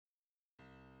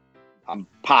I'm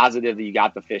positive that you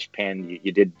got the fish pinned.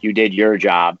 You did your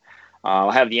job.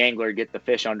 I'll have the angler get the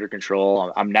fish under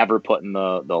control. I'm never putting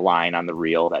the line on the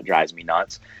reel. That drives me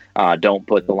nuts. Don't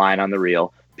put the line on the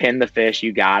reel. Pin the fish.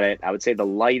 You got it. I would say the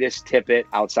lightest tippet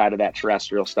outside of that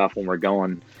terrestrial stuff when we're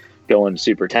going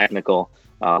super technical.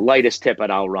 Lightest tippet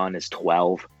I'll run is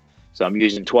 12. So I'm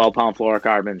using 12-pound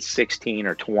fluorocarbon, 16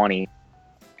 or 20.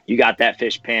 You got that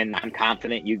fish pinned. I'm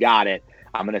confident you got it.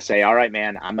 I'm going to say, all right,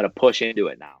 man, I'm going to push into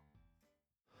it now.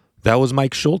 That was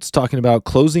Mike Schultz talking about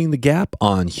closing the gap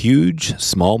on huge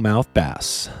smallmouth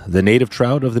bass, the native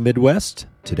trout of the Midwest,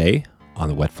 today on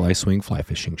the Wet Fly Swing Fly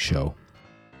Fishing Show.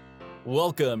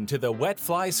 Welcome to the Wet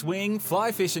Fly Swing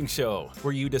Fly Fishing Show,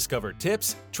 where you discover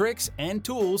tips, tricks, and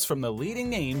tools from the leading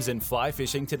names in fly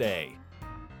fishing today.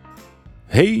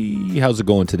 Hey, how's it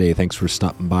going today? Thanks for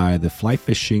stopping by the Fly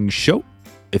Fishing Show.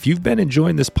 If you've been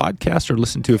enjoying this podcast or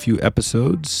listened to a few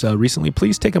episodes recently,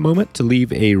 please take a moment to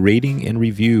leave a rating and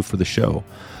review for the show.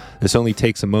 This only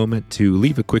takes a moment to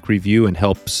leave a quick review and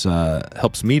helps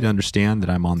me to understand that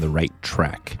I'm on the right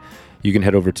track. You can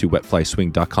head over to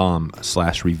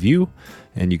wetflyswing.com/review,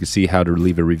 and you can see how to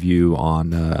leave a review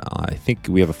on, I think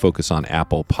we have a focus on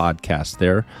Apple Podcasts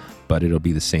there, but it'll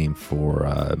be the same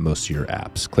for most of your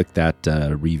apps. Click that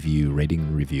rating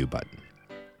and review button.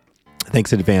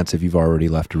 Thanks in advance if you've already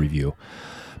left a review.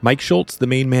 Mike Schultz, the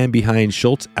main man behind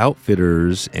Schultz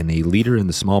Outfitters and a leader in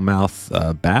the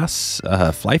smallmouth bass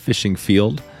fly fishing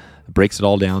field, breaks it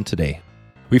all down today.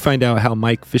 We find out how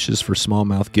Mike fishes for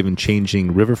smallmouth given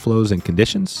changing river flows and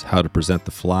conditions, how to present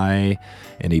the fly,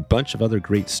 and a bunch of other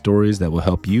great stories that will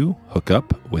help you hook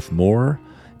up with more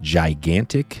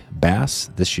gigantic bass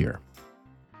this year.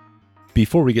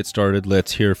 Before we get started,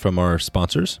 let's hear from our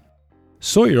sponsors.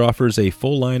 Sawyer offers a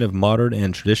full line of modern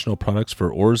and traditional products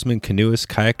for oarsmen, canoeists,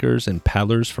 kayakers, and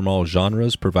paddlers from all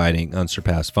genres, providing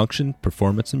unsurpassed function,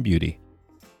 performance, and beauty.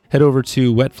 Head over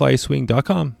to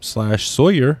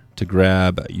wetflyswing.com/Sawyer to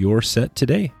grab your set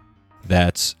today.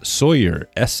 That's Sawyer,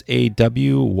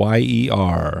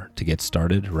 Sawyer, to get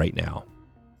started right now.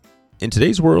 In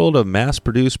today's world of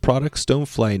mass-produced products,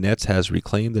 Stonefly Nets has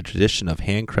reclaimed the tradition of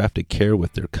handcrafted care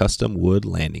with their custom wood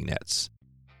landing nets.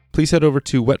 Please head over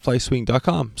to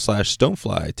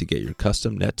wetflyswing.com/Stonefly to get your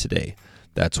custom net today.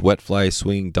 That's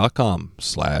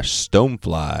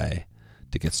wetflyswing.com/Stonefly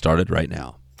to get started right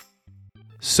now.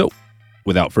 So,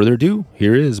 without further ado,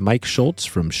 here is Mike Schultz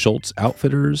from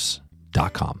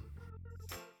SchultzOutfitters.com.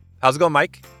 How's it going,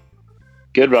 Mike?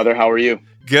 Good, brother. How are you?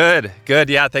 Good.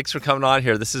 Yeah, thanks for coming on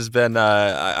here. This has been,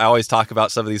 I always talk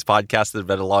about some of these podcasts that have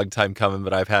been a long time coming,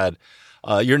 but I've had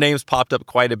your name's popped up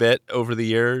quite a bit over the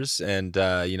years, and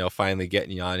finally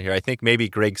getting you on here. I think maybe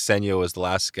Greg Senyo was the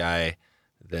last guy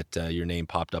that your name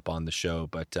popped up on the show.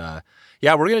 But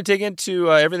yeah, we're going to dig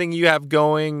into everything you have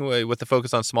going with the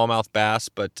focus on smallmouth bass.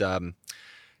 But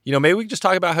maybe we can just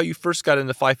talk about how you first got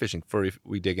into fly fishing before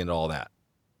we dig into all that.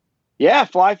 Yeah,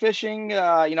 fly fishing.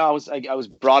 I was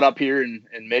brought up here in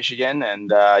Michigan, and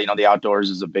the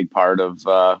outdoors is a big part of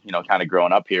kind of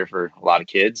growing up here for a lot of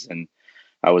kids. And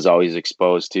I was always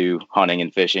exposed to hunting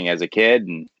and fishing as a kid.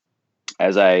 And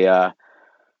as I,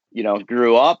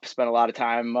 grew up, spent a lot of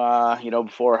time,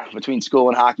 between school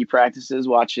and hockey practices,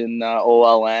 watching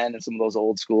OLN and some of those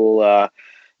old school,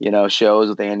 shows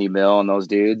with Andy Mill and those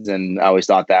dudes. And I always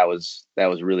thought that was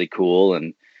really cool.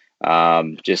 And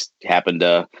just happened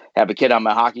to have a kid on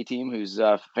my hockey team whose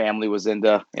family was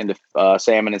into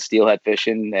salmon and steelhead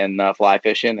fishing and fly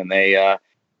fishing. And they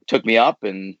took me up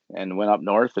and went up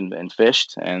north and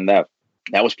fished, and that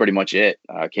was pretty much it.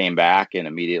 Came back and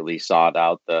immediately sought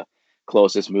out the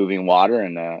closest moving water,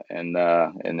 and in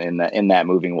that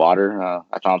moving water, I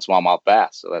found smallmouth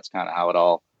bass. So that's kind of how it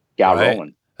all got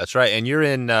rolling. That's right. And you're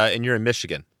in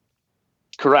Michigan.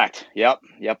 Correct. Yep.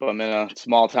 I'm in a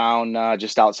small town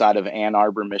just outside of Ann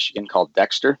Arbor, Michigan, called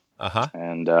Dexter,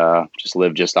 and just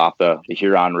live just off the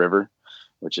Huron River,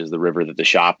 which is the river that the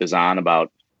shop is on,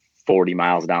 about 40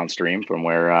 miles downstream from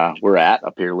where we're at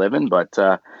up here living. But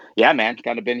yeah, man,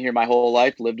 kind of been here my whole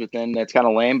life, lived within, it's kind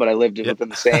of lame, but I lived within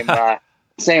the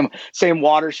same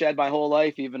watershed my whole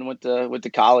life, even went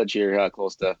to college here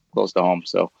close to home.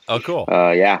 So, oh, cool.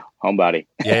 Yeah. Homebody.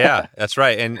 yeah, that's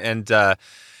right. And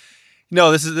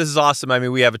no, this is awesome. I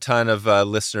mean, we have a ton of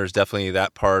listeners, definitely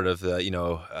that part of the,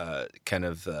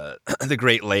 the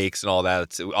Great Lakes and all that.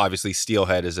 It's obviously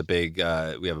steelhead is a big,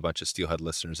 we have a bunch of steelhead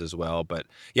listeners as well. But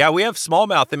yeah, we have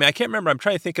smallmouth. I mean, I can't remember. I'm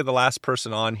trying to think of the last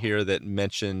person on here that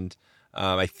mentioned,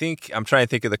 I'm trying to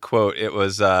think of the quote. It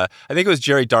was, I think it was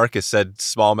Jerry Darkus said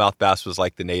smallmouth bass was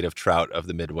like the native trout of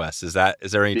the Midwest. Is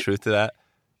there any truth to that?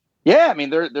 Yeah, I mean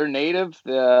they're native,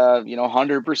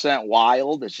 100%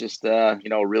 wild. It's just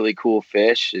really cool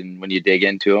fish, and when you dig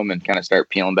into them and kind of start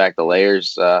peeling back the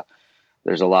layers,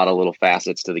 there's a lot of little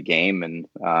facets to the game, and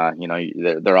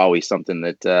they're always something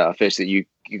that a fish that you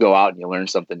go out and you learn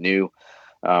something new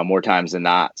more times than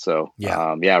not. So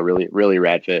really really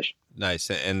rad fish. Nice,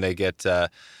 and they get.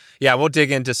 We'll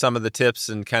dig into some of the tips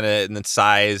and the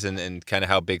size and kind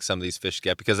of how big some of these fish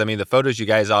get, because I mean the photos you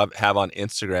guys have on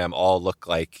Instagram all look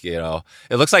like, it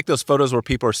looks like those photos where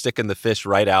people are sticking the fish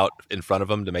right out in front of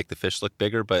them to make the fish look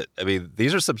bigger. But I mean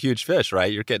these are some huge fish,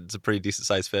 right? You're getting some pretty decent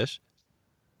sized fish.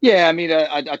 Yeah, I mean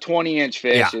a 20-inch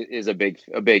fish is a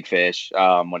big fish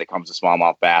when it comes to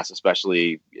smallmouth bass,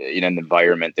 especially in the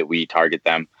environment that we target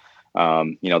them.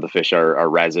 The fish are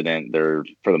resident. They're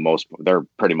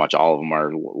pretty much all of them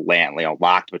are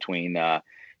locked between,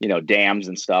 dams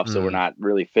and stuff. So we're not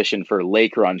really fishing for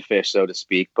lake run fish, so to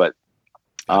speak. But,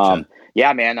 Gotcha.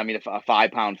 Man, I mean, a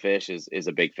 5-pound fish is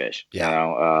a big fish,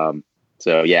 Yeah.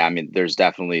 I mean, there's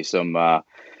definitely some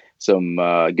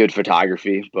good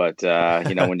photography, but,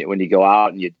 when you go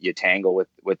out and you tangle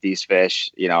with these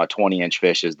fish, a 20-inch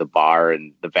fish is the bar,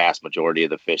 and the vast majority of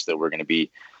the fish that we're going to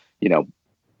be,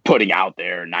 putting out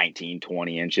there 19,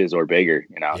 20 inches or bigger,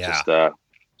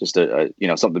 just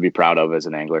something to be proud of as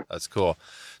an angler. That's cool.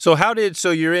 So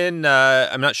you're in,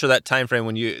 I'm not sure that time frame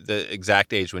the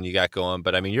exact age when you got going,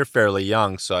 but I mean, you're fairly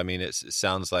young. So, I mean, it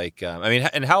sounds like,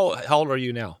 and how old are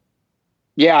you now?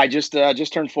 Yeah, I just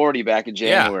turned 40 back in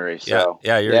January.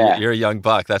 You're a young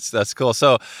buck. That's cool.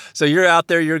 So you're out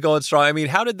there, you're going strong. I mean,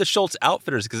 how did the Schultz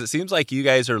Outfitters? Because it seems like you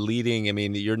guys are leading. I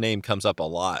mean, your name comes up a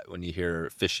lot when you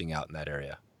hear fishing out in that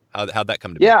area. How'd that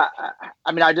come to be? Yeah,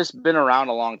 I mean, I just been around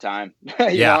a long time.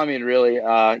 I mean, really,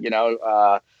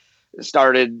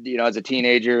 started, as a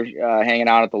teenager, hanging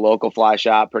out at the local fly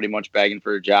shop, pretty much begging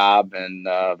for a job, and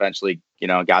eventually,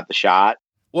 got the shot.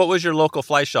 What was your local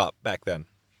fly shop back then?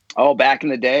 Oh, back in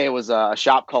the day, it was a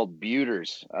shop called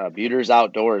Buter's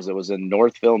Outdoors. It was in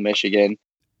Northville, Michigan.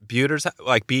 Buter's,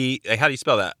 how do you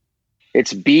spell that?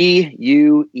 It's Bueters.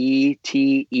 In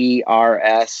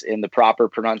the proper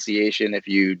pronunciation, if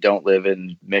you don't live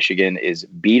in Michigan, is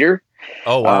Beater.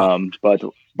 Oh, wow.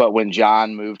 But when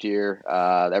John moved here,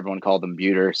 everyone called him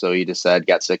Buter. So he just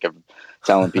got sick of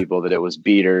telling people that it was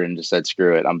Beater and just said,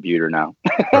 screw it, I'm Buter now.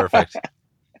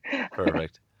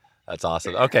 Perfect. That's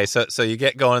awesome. Okay, so you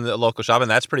get going to the local shop,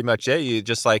 and that's pretty much it. You,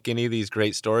 just like any of these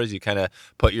great stores, you kind of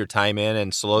put your time in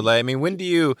and slowly. I mean,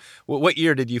 what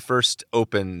year did you first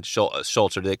open Schultz,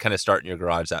 or did it kind of start in your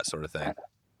garage, that sort of thing?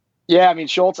 Yeah, I mean,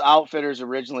 Schultz Outfitters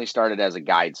originally started as a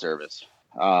guide service.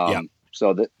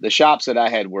 So the shops that I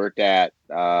had worked at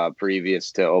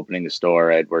previous to opening the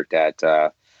store, I'd worked at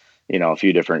a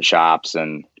few different shops,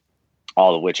 and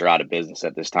all of which are out of business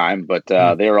at this time. But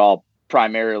they were all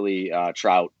primarily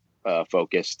trout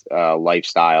focused,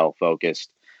 lifestyle focused,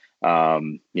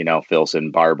 Filson,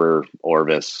 Barber,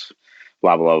 Orvis,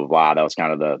 blah, blah, blah, blah. That was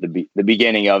kind of the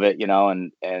beginning of it,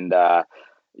 and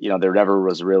there never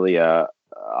was really a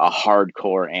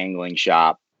hardcore angling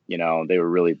shop. They were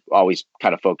really always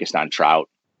kind of focused on trout,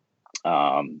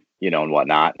 and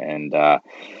whatnot. And, I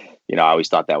always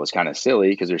thought that was kind of silly,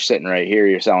 because they're sitting right here,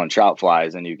 you're selling trout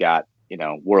flies, and you got,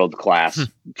 world-class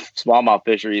smallmouth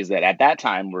fisheries that at that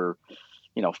time were,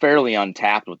 fairly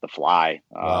untapped with the fly,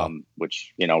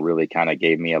 which, really kind of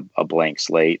gave me a blank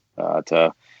slate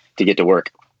to get to work.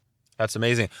 That's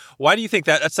amazing. Why do you think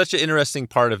that's such an interesting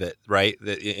part of it, right?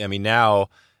 Now,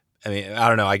 I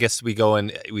don't know, I guess we go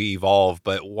and we evolve,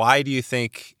 but why do you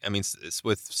think,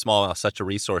 with smallmouth, such a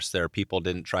resource there, people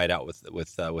didn't try it out with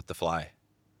the fly?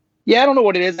 Yeah, I don't know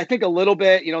what it is. I think a little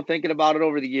bit, thinking about it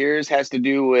over the years, has to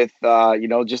do with,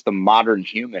 just the modern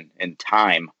human and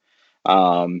time.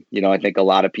 I think a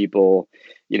lot of people,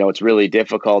 it's really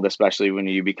difficult, especially when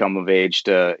you become of age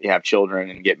to have children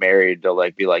and get married,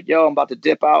 to be like, yo, I'm about to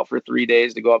dip out for 3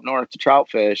 days to go up north to trout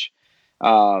fish.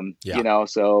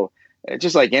 So it's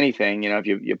just like anything, if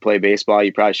you play baseball,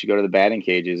 you probably should go to the batting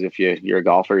cages. If you're a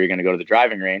golfer, you're going to go to the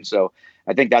driving range. So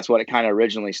I think that's what it kind of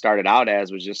originally started out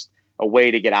as, was just a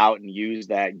way to get out and use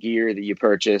that gear that you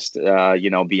purchased,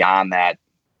 beyond that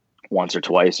once or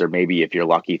twice, or maybe if you're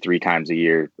lucky 3 times a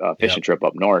year, fishing trip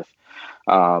up north.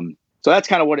 So that's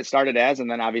kind of what it started as.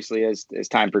 And then obviously as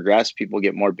time progressed, people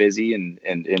get more busy and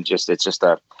it's just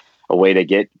a way to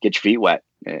get your feet wet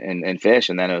and fish.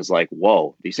 And then it was like,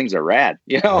 whoa, these things are rad,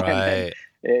 Right.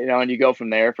 And you go from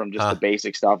there, from just the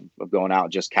basic stuff of going out,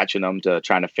 just catching them, to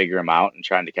trying to figure them out and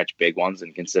trying to catch big ones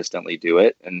and consistently do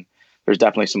it. And there's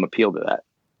definitely some appeal to that.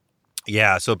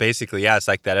 Yeah. So basically, it's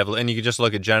like that. And you can just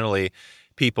look at generally,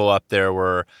 people up there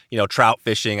were, trout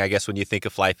fishing. I guess when you think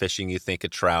of fly fishing, you think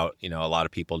of trout. A lot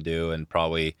of people do, and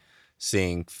probably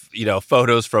seeing,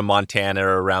 photos from Montana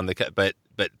or around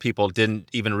but people didn't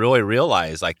even really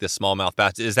realize like the smallmouth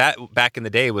bass. Is that back in the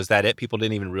day? Was that it? People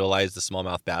didn't even realize the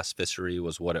smallmouth bass fishery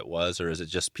was what it was, or is it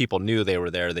just people knew they were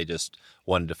there? They just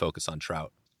wanted to focus on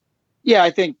trout. Yeah,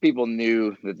 I think people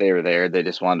knew that they were there. They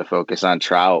just wanted to focus on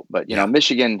trout. But,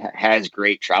 Michigan has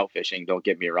great trout fishing. Don't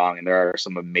get me wrong. And there are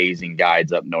some amazing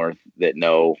guides up north that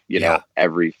know,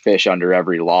 every fish under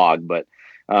every log. But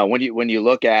when you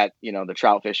look at, the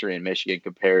trout fishery in Michigan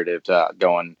comparative to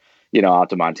going, out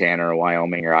to Montana or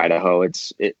Wyoming or Idaho,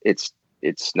 it's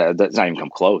not even come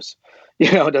close.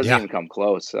 It doesn't even come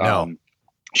close. No.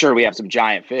 Sure, we have some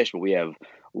giant fish, but we have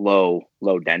low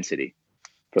density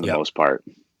for the most part.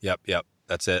 Yep.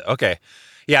 That's it. Okay.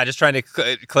 Yeah, just trying to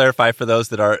clarify for those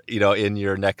that are, in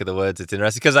your neck of the woods. It's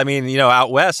interesting because,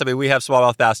 out west, we have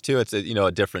smallmouth bass too. It's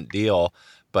a different deal.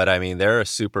 But, they're a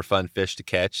super fun fish to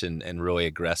catch and really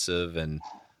aggressive. And,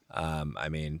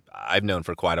 I've known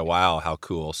for quite a while how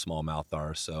cool smallmouth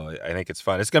are. So I think it's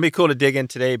fun. It's going to be cool to dig in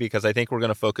today because I think we're going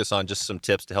to focus on just some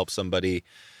tips to help somebody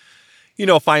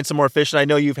find some more fish. And I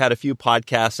know you've had a few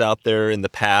podcasts out there in the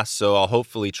past, so I'll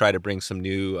hopefully try to bring some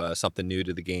something new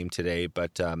to the game today.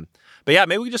 But yeah,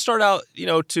 maybe we just start out,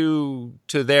 to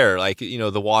there, like,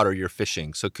 the water you're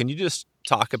fishing. So can you just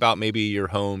talk about maybe your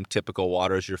home typical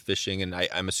waters you're fishing? And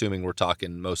I'm assuming we're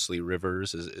talking mostly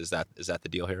rivers. Is that the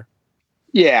deal here?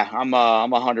 Yeah, I'm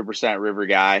 100% river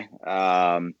guy.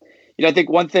 I think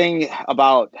one thing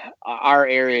about our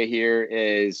area here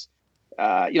is,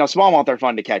 smallmouth are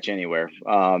fun to catch anywhere.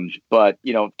 But,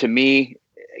 to me,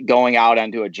 going out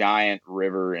onto a giant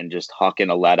river and just hucking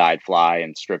a lead-eyed fly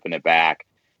and stripping it back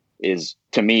is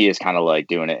kind of like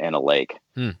doing it in a lake,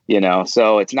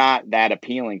 so it's not that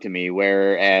appealing to me.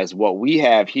 Whereas what we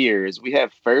have here is we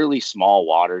have fairly small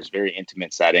waters, very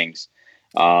intimate settings.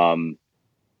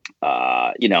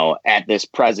 At this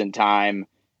present time,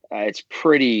 it's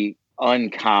pretty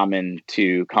uncommon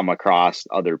to come across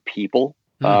other people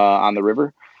on the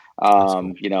river.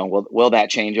 Cool. Will that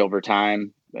change over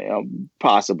time?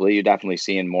 Possibly. You're definitely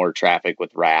seeing more traffic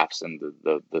with rafts and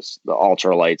the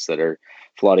ultralights that are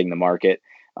flooding the market.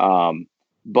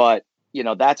 But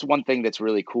that's one thing that's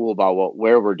really cool about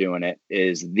where we're doing it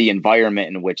is the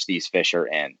environment in which these fish are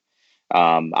in.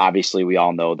 Obviously, we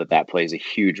all know that plays a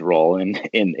huge role in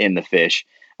the fish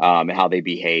and how they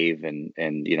behave and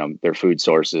their food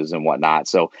sources and whatnot.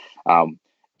 So,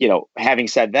 having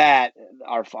said that,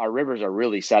 our rivers are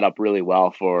really set up really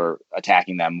well for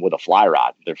attacking them with a fly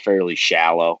rod. They're fairly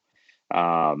shallow.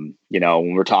 When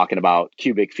we're talking about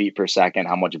cubic feet per second,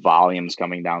 how much volume's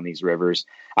coming down these rivers,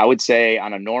 I would say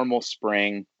on a normal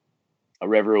spring, a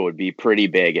river would be pretty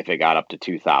big if it got up to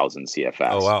 2,000 CFS.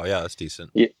 Oh, wow. Yeah, that's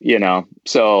decent.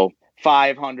 So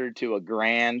 500 to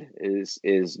 $1,000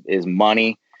 is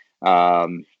money,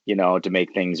 to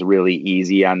make things really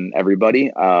easy on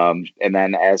everybody. And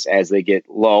then as they get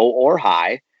low or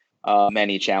high,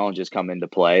 many challenges come into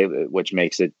play, which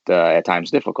makes it at times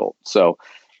difficult. So,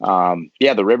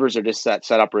 the rivers are just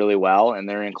set up really well and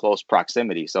they're in close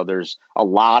proximity. So there's a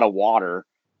lot of water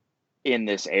in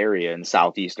this area in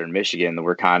southeastern Michigan.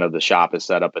 The shop is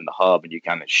set up in the hub and you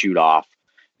kind of shoot off,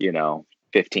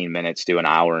 15 minutes to an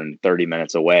hour and 30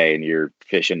 minutes away and you're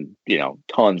fishing,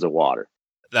 tons of water.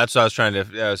 That's what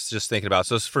I was just thinking about.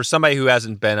 So for somebody who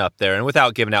hasn't been up there and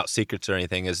without giving out secrets or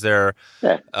anything, is there,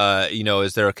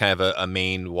 is there a kind of a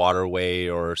main waterway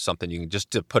or something you can just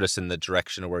to put us in the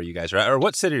direction of where you guys are at? Or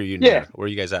what city are you near? Where are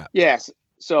you guys at? Yes.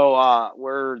 So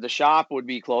where the shop would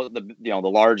be close, the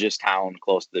largest town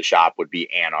close to the shop would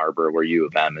be Ann Arbor, where U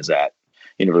of M is at,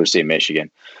 University of Michigan.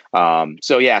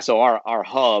 So our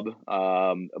hub,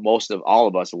 all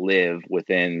of us live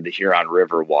within the Huron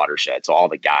River watershed. So all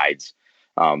the guides,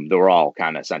 they were all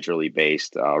kind of centrally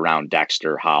based around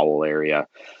Dexter, Howell area.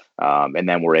 And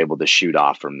then we're able to shoot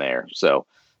off from there. So,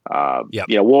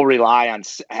 we'll rely on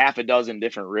half a dozen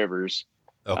different rivers.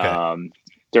 Okay.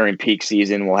 During peak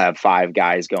season, we'll have 5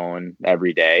 guys going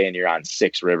every day, and you're on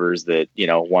 6 rivers that,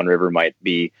 one river might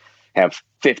have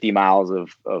 50 miles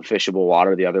of fishable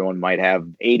water. The other one might have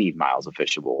 80 miles of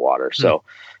fishable water. So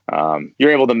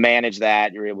you're able to manage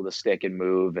that. You're able to stick and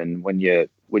move. And when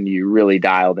you really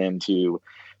dialed into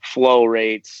flow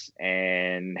rates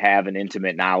and have an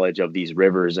intimate knowledge of these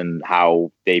rivers and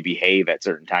how they behave at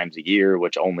certain times of year,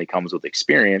 which only comes with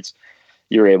experience,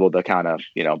 you're able to kind of,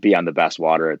 be on the best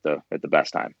water at the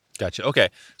best time. Gotcha. Okay.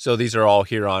 So these are all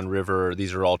Huron River.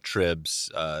 These are all tribs,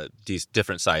 these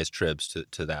different size tribs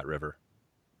to that river.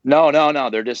 No.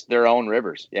 They're just their own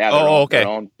rivers. Yeah. Okay. Their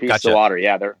own piece of water.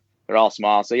 Yeah. They're They're all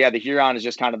small. So yeah, the Huron is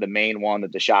just kind of the main one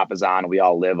that the shop is on. We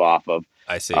all live off of.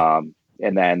 I see. And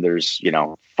then there's,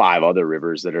 5 other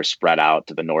rivers that are spread out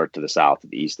to the north, to the south, to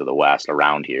the east, to the west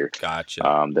around here. Gotcha.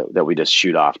 That we just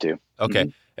shoot off to. Okay. Mm-hmm.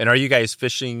 And are you guys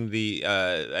fishing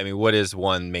what is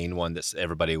one main one that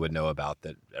everybody would know about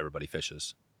that everybody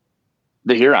fishes?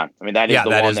 The Huron. I mean, that is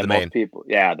the one that most main. people.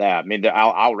 Yeah, that. I mean,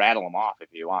 I'll rattle them off if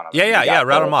you want. Yeah.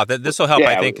 Rattle them off. This will help.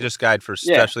 I think just guide for,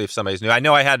 especially if somebody's new. I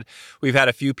know we've had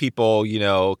a few people,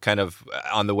 kind of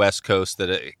on the West Coast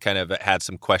that kind of had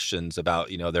some questions about,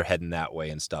 they're heading that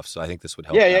way and stuff. So I think this would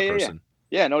help that person.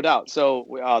 Yeah, no doubt.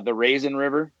 So the Raisin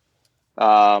River,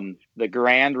 the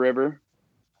Grand River,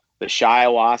 the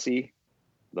Shiawassee,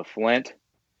 the Flint,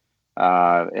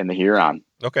 and the Huron.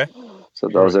 Okay. So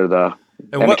those are the.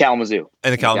 And the Kalamazoo.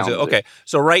 And the Kalamazoo. Okay.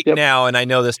 So now, and I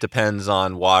know this depends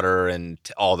on water and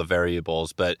all the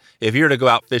variables, but if you were to go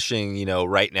out fishing,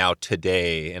 right now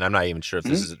today, and I'm not even sure if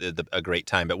this is a great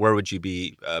time, but where would you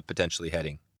be potentially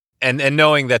heading? And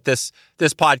knowing that this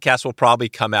podcast will probably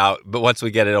come out, but once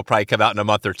we get it, it'll probably come out in a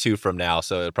month or 2 from now.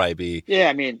 So it'll probably be. Yeah,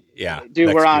 I mean,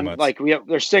 dude, we're on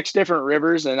there's 6 different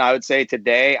rivers, and I would say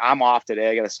today I'm off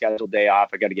today. I got a scheduled day off.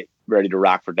 I got to get ready to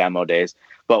rock for demo days.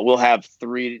 But we'll have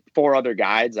 4 other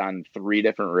guides on 3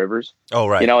 different rivers. Oh,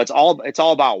 right. It's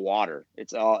all about water.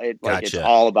 It's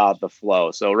all about the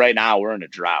flow. So right now we're in a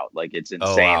drought. Like it's insane.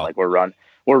 Oh, wow. Like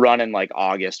we're running like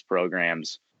August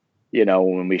programs,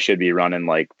 when we should be running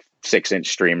like 6-inch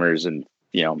streamers and,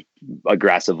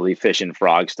 aggressively fishing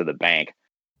frogs to the bank.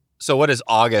 So what is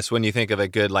August when you think of a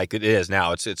good, like it is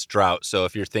now, it's drought. So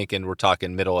if you're thinking we're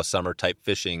talking middle of summer type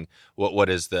fishing, what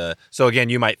is so again,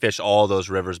 you might fish all those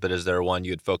rivers, but is there one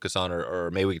you'd focus on, or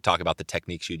maybe we could talk about the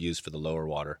techniques you'd use for the lower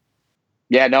water?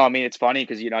 Yeah, no, I mean, it's funny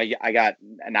because, I got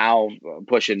now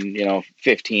pushing,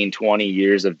 15, 20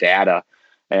 years of data,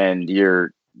 and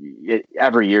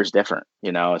every year's different,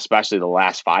 especially the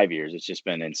last 5 years. It's just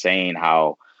been insane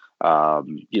how,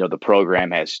 the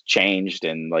program has changed.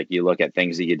 And like, you look at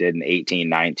things that you did in 18,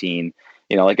 19,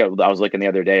 like I was looking the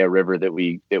other day, a river that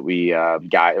we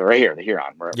got right here, the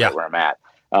Huron, where I'm at.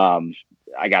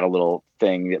 I got a little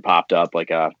thing that popped up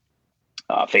like a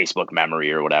Facebook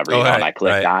memory or whatever, and I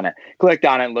clicked on it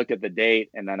and looked at the date.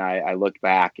 And then I looked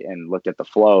back and looked at the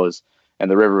flows, and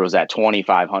the river was at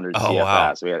 2,500 CFS.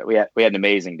 Wow. So we had an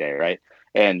amazing day. Right.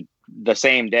 And the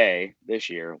same day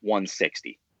this year,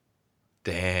 160.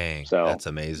 Dang. So that's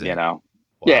amazing. Wow.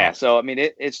 Yeah. So, I mean,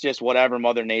 it's just whatever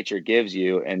Mother Nature gives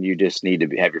you, and you just need to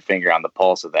have your finger on the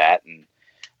pulse of that. And,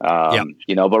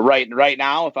 but right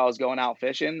now, if I was going out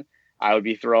fishing, I would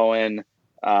be throwing,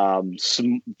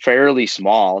 fairly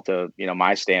small to,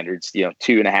 my standards,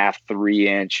 2.5,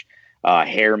 3-inch,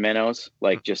 hair minnows,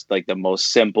 like just like the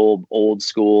most simple old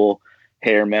school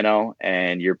hair minnow.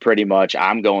 And you're pretty much,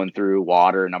 I'm going through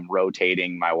water and I'm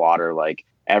rotating my water like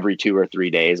every 2 or 3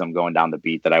 days. I'm going down the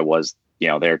beat that I was,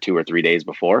 there 2 or 3 days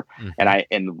before. Mm-hmm.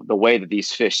 And the way that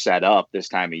these fish set up this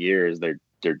time of year is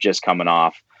they're just coming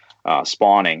off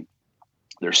spawning.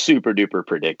 They're super duper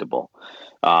predictable.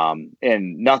 And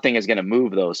nothing is going to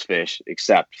move those fish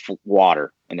except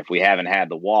water. And if we haven't had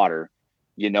the water,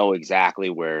 exactly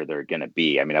where they're going to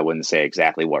be. I mean, I wouldn't say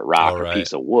exactly what rock or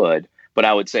piece of wood, but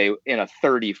I would say in a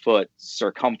 30-foot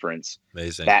circumference,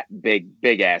 amazing, that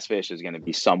big ass fish is going to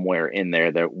be somewhere in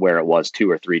there where it was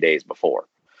 2 or 3 days before.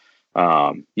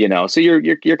 So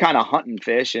you're kind of hunting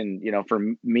fish. And, for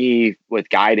me with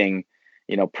guiding,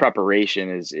 preparation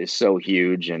is so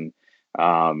huge. And,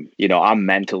 I'm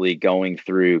mentally going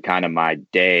through kind of my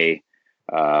day,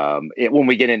 when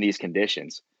we get in these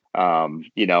conditions,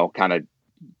 kind of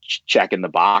checking the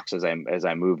box as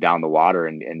I move down the water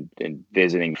and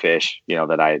visiting fish,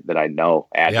 that I know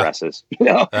addresses.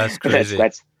 That's crazy.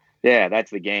 That's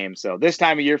the game. So this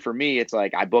time of year for me, it's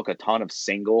like I book a ton of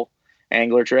single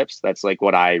angler trips. That's like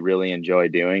what I really enjoy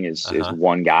doing is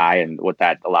one guy. And what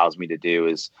that allows me to do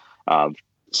is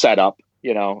set up,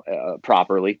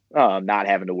 properly, not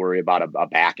having to worry about a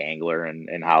back angler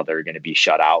and how they're going to be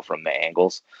shut out from the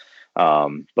angles.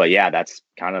 But yeah, that's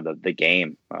kind of the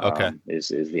game. Is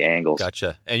the angles.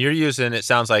 Gotcha. And you're using, it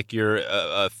sounds like you're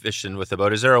fishing with a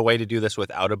boat. Is there a way to do this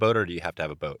without a boat, or do you have to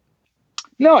have a boat?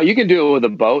 No, you can do it with a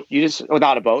boat.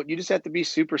 Without a boat, you just have to be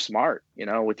super smart,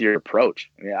 with your approach.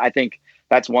 I mean, I think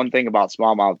that's one thing about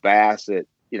smallmouth bass that,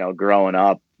 growing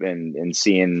up and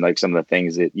seeing like some of the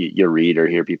things that you read or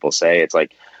hear people say, it's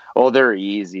like, oh, they're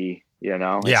easy,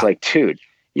 It's like, dude,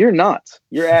 you're nuts.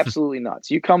 You're absolutely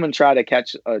nuts. You come and try to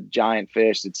catch a giant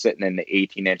fish that's sitting in the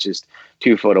 18 inches,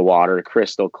 2 foot of water,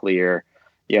 crystal clear,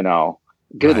 good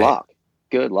luck.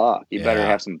 good luck. You better Yeah.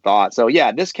 have some thought. So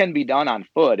yeah, this can be done on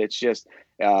foot. It's just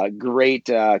great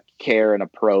care and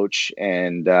approach.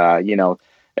 And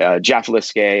Jeff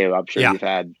Liskay, I'm sure Yeah. you've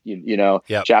had,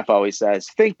 Yep. Jeff always says,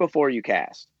 think before you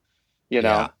cast,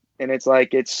 Yeah. and it's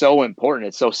like, it's so important.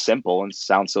 It's so simple and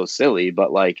sounds so silly,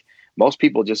 but like most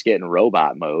people just get in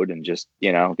robot mode and just,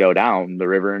 go down the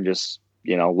river and just,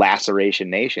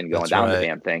 laceration nation going That's down right. the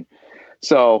damn thing.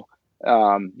 So,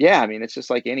 I mean, it's just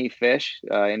like any fish,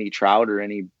 any trout or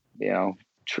any,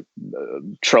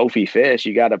 trophy fish,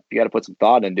 you gotta put some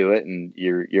thought into it, and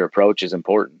your approach is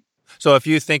important. So if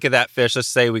you think of that fish, let's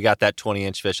say we got that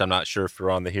 20-inch fish. I'm not sure if you're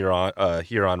on the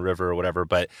Huron River or whatever,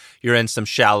 but you're in some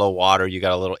shallow water. You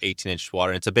got a little 18-inch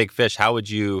water, and it's a big fish. How would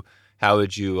you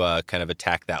kind of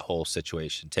attack that whole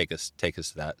situation? Take us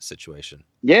to that situation.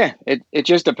 Yeah, it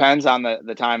just depends on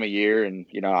the time of year, and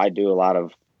I do a lot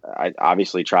of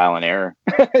obviously trial and error.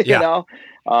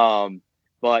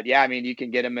 But yeah, I mean, you can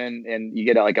get them in, and you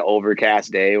get like an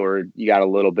overcast day, or you got a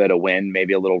little bit of wind,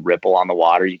 maybe a little ripple on the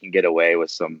water. You can get away with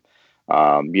some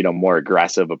more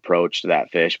aggressive approach to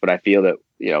that fish. But I feel that,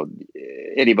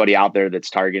 anybody out there that's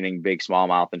targeting big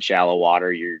smallmouth and shallow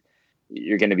water, you're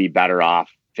going to be better off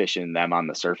fishing them on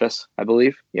the surface, I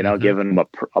believe, giving them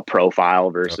a profile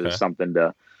versus something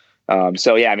to,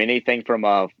 so yeah, I mean, anything from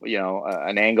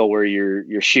an angle where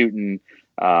you're shooting,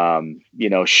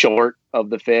 short of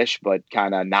the fish, but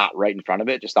kind of not right in front of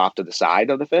it, just off to the side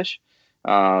of the fish.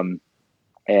 And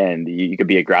you could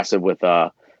be aggressive with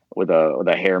a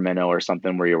hair minnow or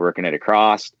something where you're working it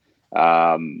across,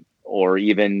 or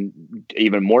even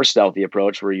more stealthy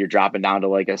approach where you're dropping down to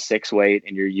like a 6-weight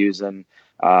and you're using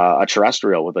a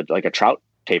terrestrial with a trout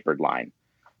tapered line.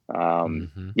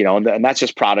 And that's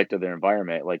just product of their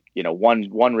environment. Like,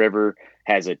 one river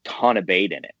has a ton of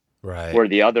bait in it, right, where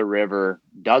the other river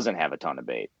doesn't have a ton of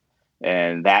bait.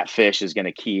 And that fish is going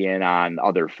to key in on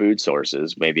other food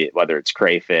sources, maybe whether it's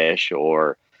crayfish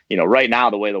or, right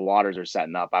now, the way the waters are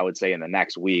setting up, I would say in the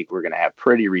next week, we're going to have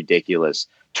pretty ridiculous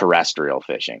terrestrial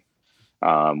fishing,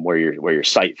 where you're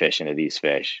sight fishing to these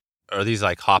fish. Are these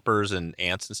like hoppers and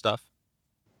ants and stuff?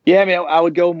 Yeah, I mean, I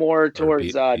would go more towards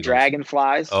beetles.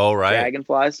 dragonflies. Oh, right.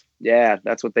 Dragonflies. Yeah,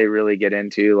 that's what they really get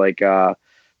into. Like the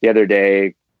other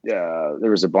day, there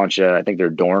was a bunch of, I think they're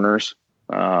Dorners,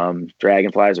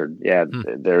 dragonflies, or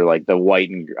they're like the white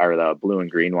or the blue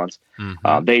and green ones.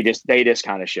 They just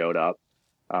kind of showed up.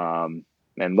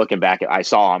 And looking back, I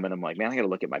saw them and I'm like, man, I got to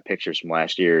look at my pictures from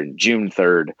last year. And June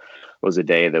 3rd was a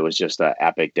day that was just an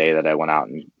epic day that I went out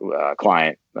and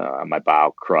client on my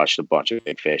bow crushed a bunch of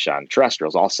big fish on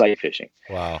terrestrials, all sight fishing.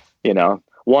 Wow.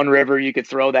 One river, you could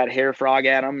throw that hair frog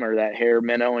at them or that hair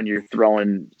minnow, and you're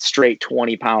throwing straight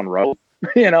 20-pound rope,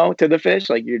 to the fish.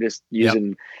 Like you're just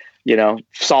using,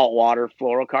 saltwater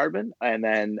fluorocarbon. And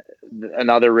then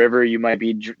another river, you might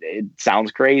be, it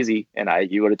sounds crazy. And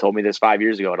you would have told me this 5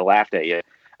 years ago, I'd have laughed at you.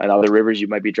 And other rivers, you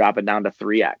might be dropping down to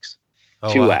 3X,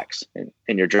 2X,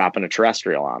 and you're dropping a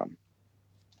terrestrial on them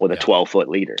with a 12-foot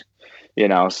leader,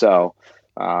 so,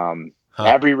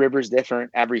 every river's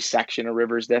different. Every section of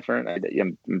river is different.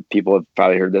 People have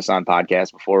probably heard this on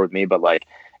podcasts before with me, but like,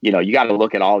 you got to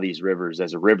look at all these rivers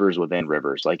as rivers within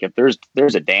rivers. Like if there's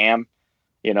a dam,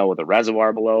 with a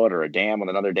reservoir below it, or a dam with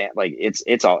another dam, like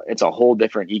it's a whole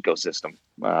different ecosystem.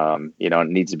 It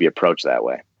needs to be approached that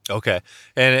way. Okay.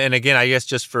 And again, I guess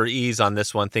just for ease on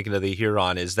this one, thinking of the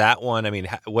Huron, is that one, I mean,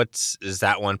 is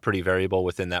that one pretty variable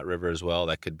within that river as well?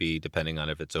 That could be depending on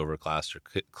if it's overclassed or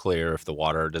clear,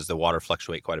 does the water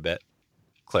fluctuate quite a bit?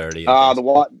 Clarity?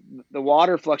 The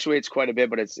water fluctuates quite a bit,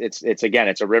 but it's again,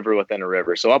 it's a river within a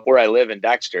river. So up where I live in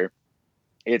Dexter,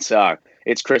 it's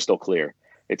crystal clear.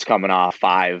 It's coming off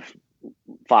five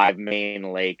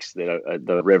main lakes that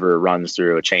the river runs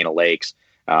through, a chain of lakes,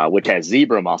 which has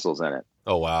zebra mussels in it.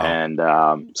 Oh, wow. And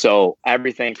so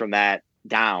everything from that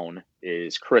down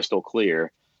is crystal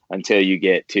clear until you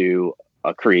get to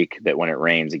a creek that when it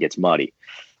rains, it gets muddy.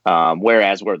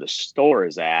 Whereas where the store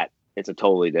is at, it's a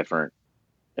totally different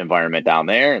environment down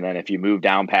there. And then if you move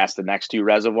down past the next two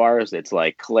reservoirs, it's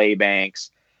like clay banks,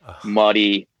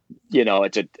 muddy.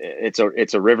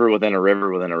 It's a river within a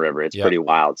river within a river. It's pretty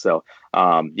wild. So,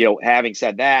 having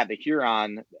said that, the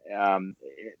Huron,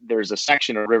 there's a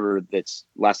section of river that's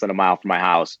less than a mile from my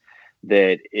house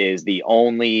that is the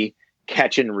only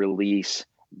catch and release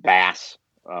bass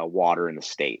water in the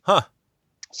state. Huh.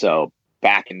 So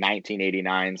back in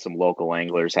 1989, some local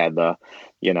anglers had the,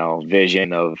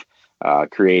 vision of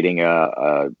creating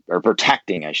or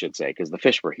protecting, I should say, because the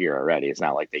fish were here already. It's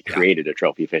not like they created a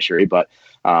trophy fishery, but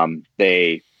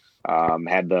they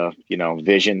had the,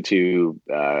 vision to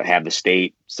have the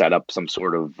state set up some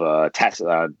sort of test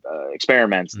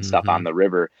experiments and stuff on the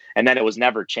river. And then it was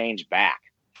never changed back.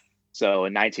 So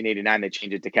in 1989, they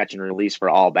changed it to catch and release for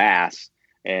all bass.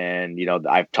 And,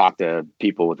 I've talked to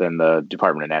people within the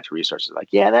Department of Natural Resources, like,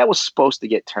 yeah, that was supposed to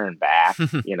get turned back,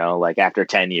 like after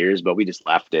 10 years, but we just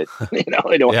left it. They didn't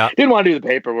want to do the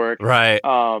paperwork. Right.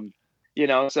 So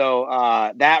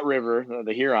that river,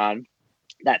 the Huron,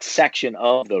 that section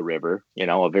of the river,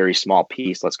 a very small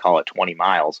piece, let's call it 20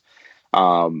 miles,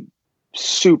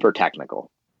 super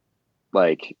technical.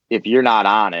 Like if you're not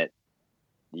on it,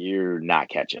 you're not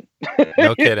catching.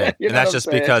 No kidding. And that's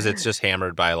just because it's just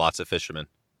hammered by lots of fishermen.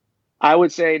 I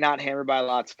would say not hammered by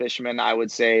lots of fishermen. I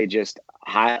would say just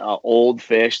old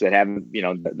fish that haven't,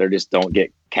 they just don't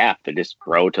get capped. They just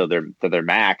grow to their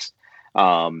max.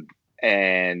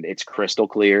 And it's crystal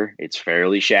clear. It's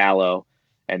fairly shallow.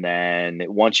 And then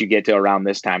once you get to around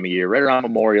this time of year, right around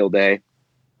Memorial Day,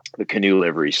 the canoe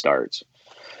livery starts.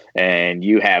 And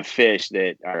you have fish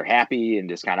that are happy and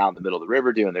just kind of out in the middle of the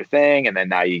river doing their thing. And then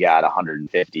now you got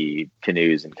 150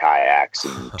 canoes and kayaks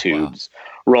and tubes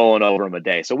rolling over them a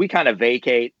day. So we kind of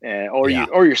vacate, or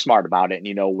you're smart about it and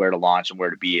you know where to launch and where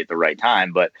to be at the right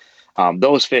time. But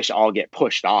those fish all get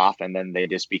pushed off, and then they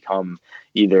just become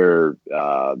either,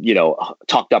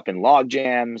 tucked up in log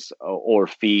jams or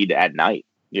feed at night.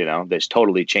 They just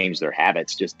totally change their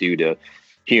habits just due to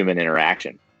human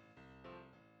interaction.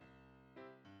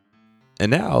 And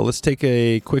now let's take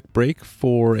a quick break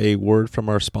for a word from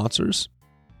our sponsors.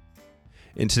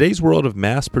 In today's world of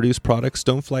mass-produced products,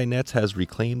 Stonefly Nets has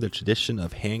reclaimed the tradition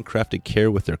of handcrafted care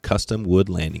with their custom wood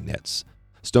landing nets.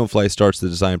 Stonefly starts the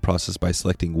design process by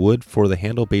selecting wood for the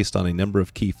handle based on a number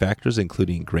of key factors,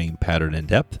 including grain pattern and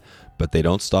depth, but they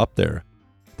don't stop there.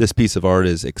 This piece of art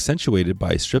is accentuated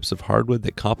by strips of hardwood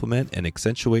that complement and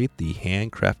accentuate the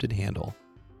handcrafted handle.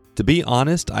 To be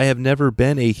honest, I have never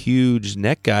been a huge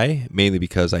net guy, mainly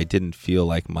because I didn't feel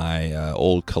like my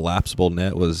old collapsible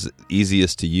net was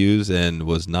easiest to use and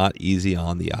was not easy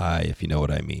on the eye, if you know what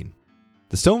I mean.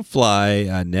 The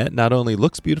Stonefly net not only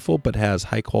looks beautiful, but has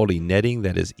high-quality netting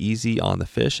that is easy on the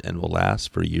fish and will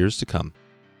last for years to come.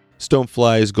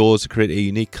 Stonefly's goal is to create a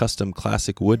unique custom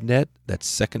classic wood net that's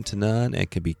second to none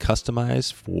and can be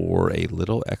customized for a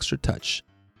little extra touch.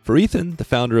 For Ethan, the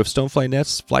founder of Stonefly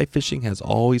Nets, fly fishing has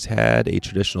always had a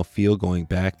traditional feel going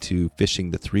back to fishing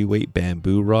the 3-weight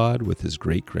bamboo rod with his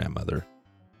great-grandmother.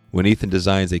 When Ethan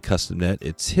designs a custom net,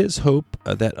 it's his hope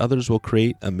that others will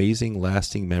create amazing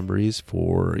lasting memories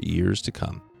for years to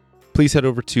come. Please head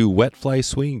over to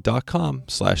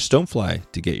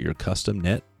wetflyswing.com/stonefly to get your custom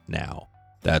net now.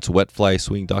 That's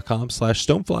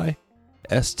wetflyswing.com/stonefly,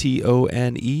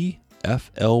 STONEFLY,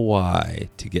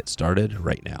 to get started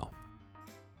right now.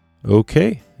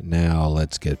 Okay, now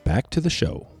let's get back to the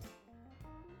show.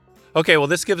 Okay, well,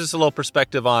 this gives us a little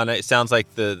perspective on it. It sounds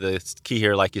like the key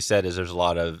here, like you said, is there's a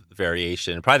lot of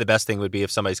variation. Probably the best thing would be if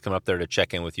somebody's come up there to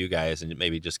check in with you guys and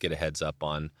maybe just get a heads up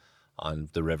on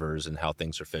the rivers and how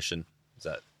things are fishing. Is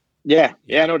that? Yeah,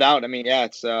 no doubt. I mean,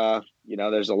 it's,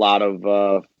 there's a lot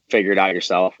of figure it out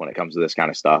yourself when it comes to this kind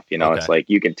of stuff. Okay. It's like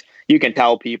you can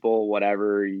tell people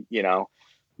whatever,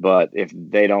 but if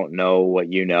they don't know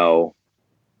what you know,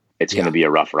 it's going to be a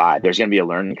rough ride. There's going to be a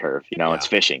learning curve. It's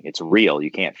fishing. It's real.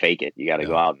 You can't fake it. You got to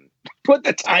go out and put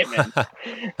the time in.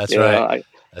 That's right.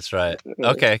 That's right.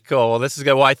 Okay, cool. Well, this is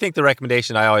good. Well, I think the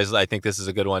recommendation I think this is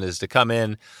a good one is to come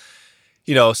in,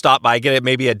 stop by, get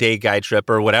maybe a day guide trip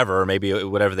or whatever, or maybe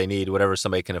whatever they need, whatever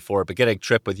somebody can afford, but get a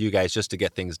trip with you guys just to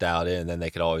get things dialed in. And then they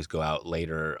could always go out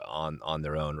later on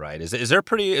their own, right? Is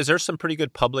there some pretty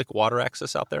good public water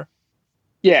access out there?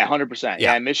 Yeah, 100%.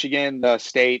 Yeah, in Michigan, the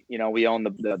state, we own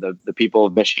the people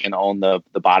of Michigan own the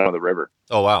bottom of the river.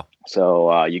 Oh, wow.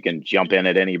 So you can jump in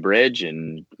at any bridge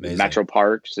and metro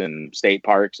parks and state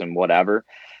parks and whatever.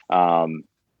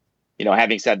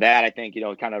 Having said that, I think,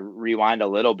 kind of rewind a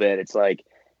little bit. It's like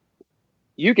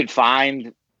you could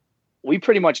we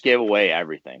pretty much give away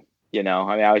everything.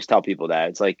 I always tell people that.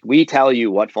 It's like we tell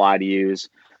you what fly to use.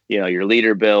 Your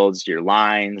leader builds, your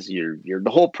lines,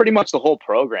 pretty much the whole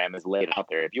program is laid out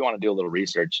there. If you want to do a little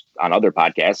research on other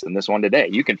podcasts and this one today,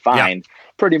 you can find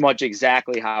pretty much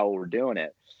exactly how we're doing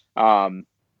it.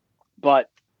 But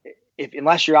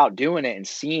unless you're out doing it and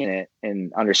seeing it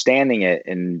and understanding it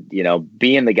and,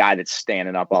 being the guy that's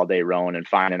standing up all day rowing and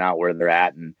finding out where they're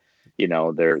at and,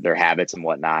 their habits and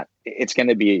whatnot, it's going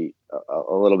to be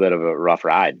a little bit of a rough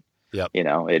ride. Yep.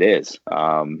 It is.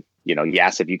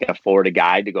 Yes, if you can afford a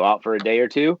guide to go out for a day or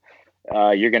two,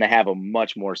 you're going to have a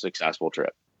much more successful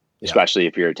trip, especially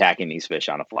if you're attacking these fish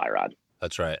on a fly rod.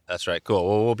 That's right. Cool.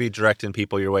 Well, we'll be directing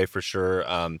people your way for sure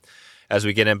as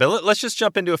we get in. But let's just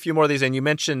jump into a few more of these. And you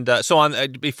mentioned,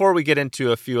 before we get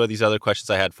into a few of these other questions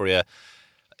I had for you,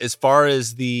 as far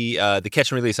as the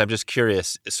catch and release, I'm just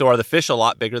curious. So are the fish a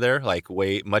lot bigger there, like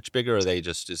way much bigger, or are they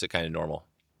is it kind of normal?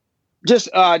 Just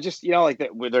like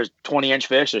where there's 20-inch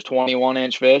fish, there's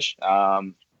 21-inch fish.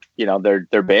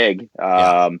 They're big.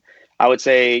 I would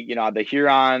say, the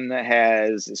Huron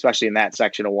has, especially in that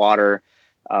section of water,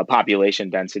 population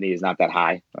density is not that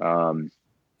high. So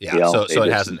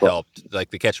it hasn't helped. Like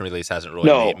the catch and release hasn't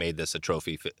really made this a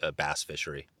trophy bass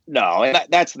fishery. No, and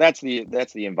that's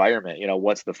the environment.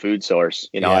 What's the food source?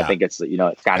 I think it's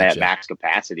it's kind of at max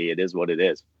capacity. It is what it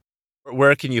is.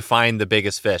 Where can you find the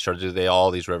biggest fish, or do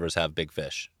all these rivers have big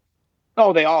fish?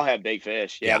 Oh, they all have big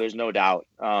fish. Yeah, there's no doubt.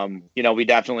 We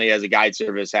definitely, as a guide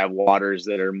service, have waters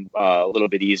that are a little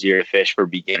bit easier to fish for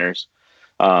beginners.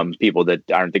 People that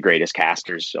aren't the greatest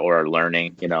casters or are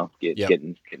learning,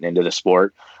 getting into the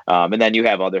sport. And then you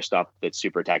have other stuff that's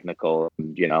super technical.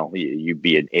 You'd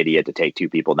be an idiot to take two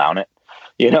people down it.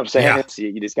 You know what I'm saying?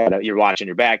 Yeah. You just you're watching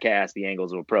your back cast. The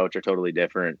angles of approach are totally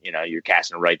different. You're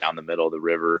casting right down the middle of the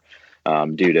river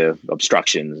due to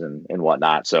obstructions and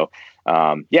whatnot. So,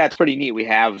 it's pretty neat. We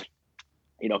have,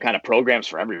 kind of programs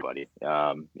for everybody.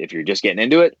 If you're just getting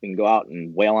into it, you can go out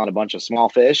and whale on a bunch of small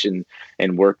fish and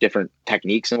work different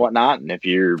techniques and whatnot. And if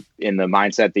you're in the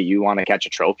mindset that you want to catch a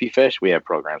trophy fish, we have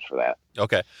programs for that.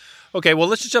 Okay. Well,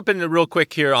 let's just jump into real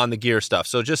quick here on the gear stuff.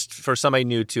 So just for somebody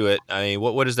new to it, I mean,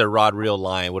 what is their rod, reel,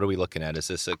 line? What are we looking at? Is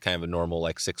this a kind of a normal,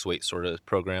 like 6-weight sort of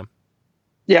program?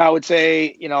 Yeah, I would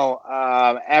say,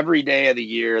 every day of the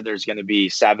year, there's going to be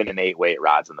 7 and 8 weight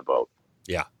rods in the boat.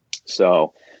 Yeah.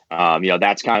 So,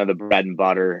 that's kind of the bread and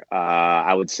butter.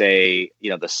 I would say,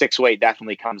 the 6-weight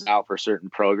definitely comes out for certain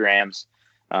programs,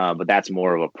 but that's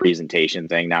more of a presentation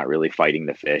thing, not really fighting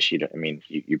the fish.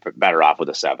 You're better off with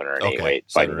a 7 or an 8-weight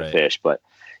fighting the fish. But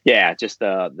yeah, just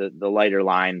the lighter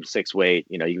line 6-weight.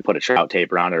 You can put a trout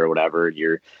taper on it or whatever.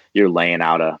 You're laying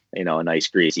out a nice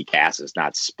greasy cast. It's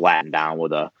not splatting down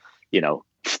with a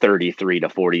 33 to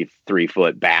 43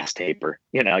 foot bass taper.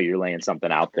 You're laying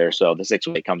something out there. So the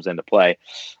 6-weight comes into play.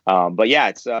 But yeah,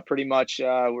 it's pretty much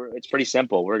it's pretty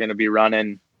simple. We're going to be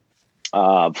running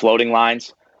floating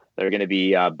lines. They're going to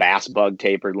be bass bug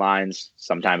tapered lines.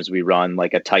 Sometimes we run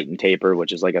like a Titan taper,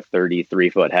 which is like a 33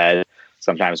 foot head.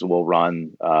 Sometimes we'll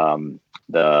run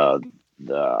the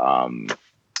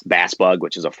bass bug,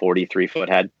 which is a 43 foot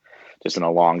head, just an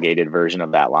elongated version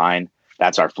of that line.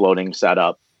 That's our floating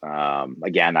setup.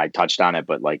 Again, I touched on it,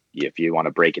 but like if you want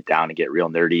to break it down and get real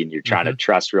nerdy and you're trying to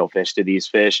terrestrial fish to these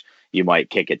fish, you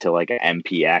might kick it to like an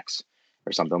MPX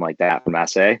or something like that from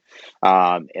SA.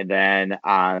 And then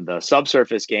on the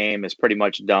subsurface game is pretty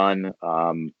much done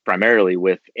primarily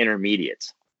with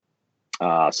intermediates.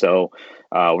 So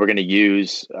we're going to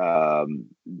use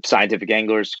Scientific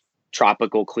Anglers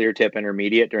tropical clear tip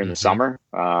intermediate during the summer,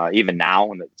 even now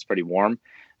when it's pretty warm.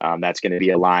 That's going to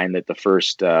be a line that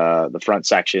the front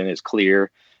section is clear,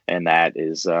 and that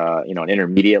is an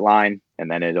intermediate line,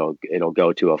 and then it'll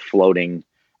go to a floating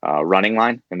running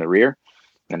line in the rear,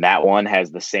 and that one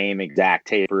has the same exact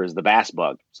taper as the bass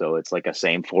bug, so it's like a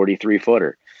same 43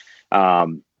 footer.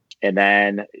 And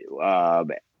then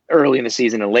early in the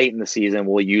season and late in the season,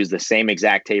 we'll use the same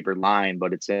exact tapered line,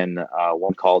 but it's in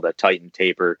one called a Titan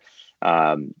taper.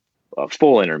 A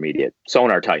full intermediate,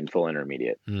 Sonar Titan full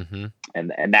intermediate.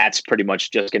 And that's pretty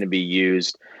much just going to be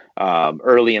used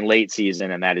early and late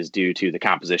season, and that is due to the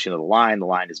composition of the line. The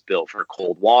line is built for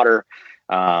cold water,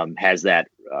 has that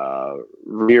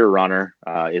rear runner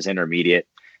is intermediate.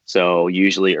 So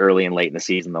usually early and late in the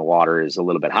season, the water is a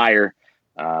little bit higher,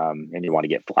 and you want to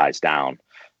get flies down.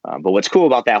 But what's cool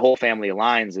about that whole family of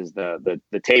lines is the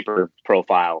taper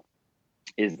profile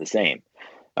is the same.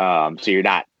 So you're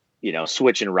not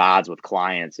switching rods with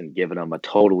clients and giving them a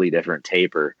totally different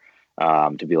taper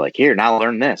to be like, here, now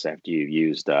learn this after you've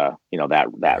used, that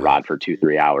rod for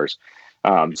 2-3 hours.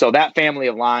 So that family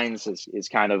of lines is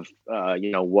kind of,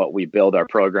 what we build our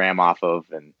program off of.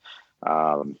 And,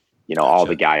 all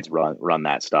the guides run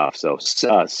that stuff. So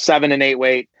 7 and 8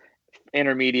 weight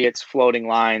intermediates, floating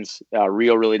lines,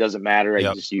 reel really doesn't matter. I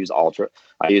just use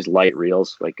I use light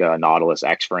reels like Nautilus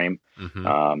X frame.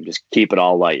 Just keep it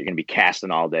all light. You're going to be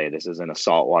casting all day. This isn't a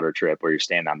saltwater trip where you're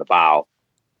standing on the bow,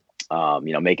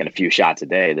 making a few shots a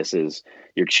day. This is,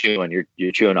 you're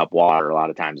chewing up water a lot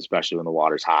of times, especially when the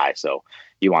water's high. So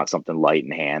you want something light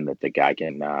in hand that the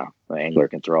angler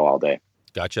can throw all day.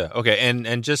 Gotcha. Okay.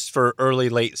 And just for early,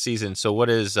 late season. So what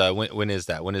is, when is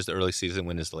that? When is the early season?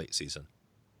 When is the late season?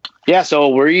 Yeah, so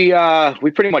we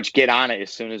pretty much get on it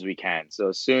as soon as we can. So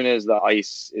as soon as the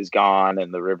ice is gone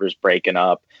and the river's breaking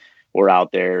up, we're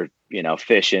out there,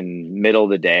 fishing middle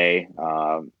of the day,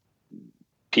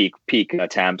 peak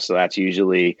attempts. So that's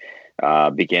usually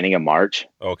beginning of March.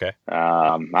 Okay.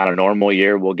 On a normal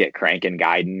year, we'll get cranking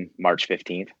guiding March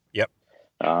 15th. Yep.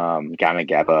 Kind of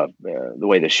have the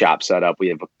way the shop's set up. We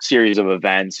have a series of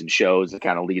events and shows that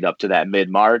kind of lead up to that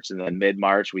mid-March, and then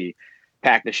mid-March we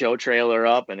pack the show trailer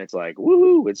up, and it's like,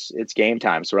 woo, it's game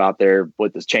time. So we're out there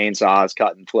with the chainsaws,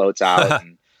 cutting floats out,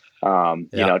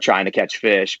 and trying to catch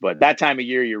fish. But that time of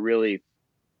year, you're really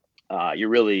right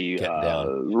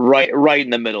in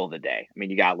the middle of the day. I mean,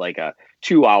 you got like a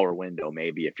 2-hour window,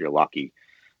 maybe, if you're lucky.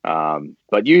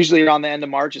 But usually around the end of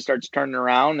March, it starts turning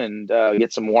around, and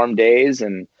get some warm days,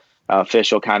 and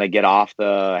fish will kind of get off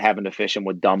having to fish them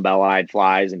with dumbbell-eyed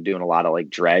flies and doing a lot of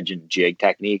like dredge and jig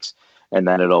techniques. And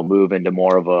then it'll move into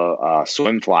more of a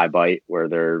swim fly bite where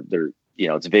they're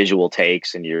it's visual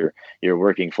takes, and you're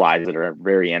working flies that are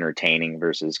very entertaining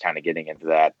versus kind of getting into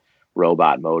that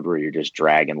robot mode where you're just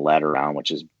dragging lead around, which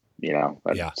is,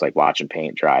 it's like watching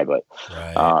paint dry. But,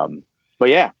 but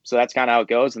yeah, so that's kind of how it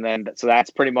goes. And then, so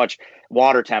that's pretty much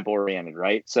water temp oriented,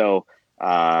 right? So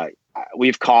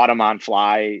we've caught them on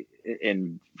fly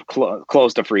in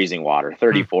close to freezing water,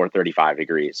 34, 35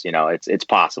 degrees. It's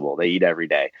possible. They eat every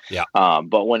day. Yeah.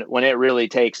 But when it really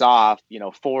takes off,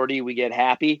 40, we get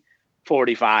happy.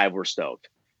 45, we're stoked.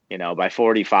 By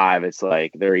 45, it's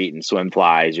like they're eating swim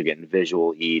flies. You're getting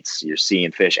visual eats. You're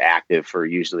seeing fish active for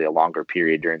usually a longer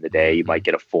period during the day. You might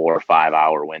get a 4 or 5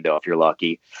 hour window if you're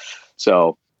lucky.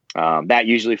 So that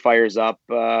usually fires up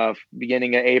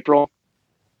beginning of April.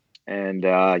 And,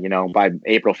 by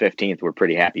April 15th, we're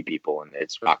pretty happy people, and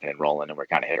it's rocking and rolling, and we're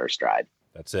kind of hit our stride.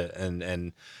 That's it.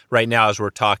 And right now, as we're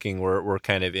talking, we're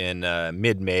kind of in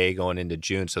mid-May going into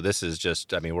June. So this is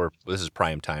just, this is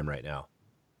prime time right now.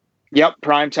 Yep.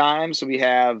 Prime time. So we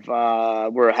have,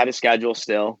 we're ahead of schedule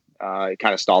still. It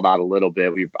kind of stalled out a little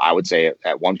bit. I would say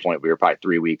at one point we were probably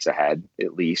 3 weeks ahead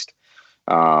at least.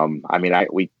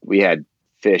 We had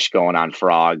fish going on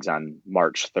frogs on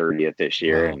March 30th this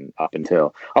year. Wow. And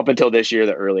up until this year,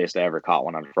 the earliest I ever caught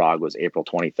one on frog was April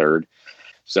 23rd.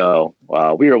 So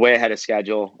we were way ahead of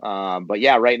schedule. But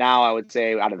yeah, right now I would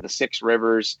say out of the 6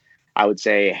 rivers, I would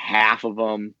say half of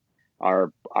them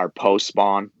are post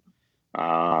spawn.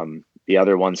 The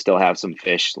other ones still have some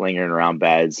fish lingering around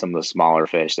beds, some of the smaller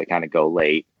fish that kind of go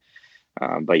late.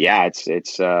 But yeah,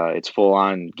 it's full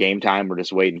on game time. We're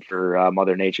just waiting for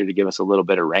Mother Nature to give us a little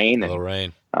bit of rain.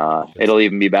 It'll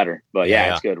even be better. But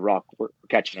yeah, it's good. We're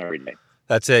catching every day.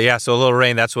 That's it. Yeah. So a little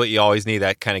rain, that's what you always need.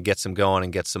 That kind of gets them going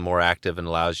and gets them more active and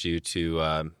allows you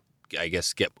to,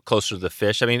 get closer to the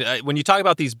fish. I mean, when you talk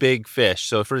about these big fish,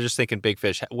 so if we're just thinking big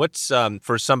fish, what's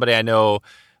for somebody I know,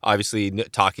 obviously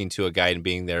talking to a guide and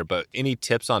being there, but any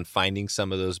tips on finding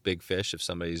some of those big fish if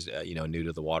somebody's, new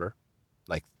to the water?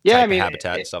 Like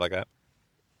habitat and stuff like that.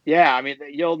 Yeah,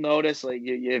 you'll notice like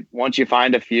you once you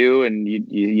find a few and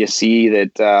you see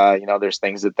that there's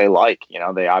things that they like.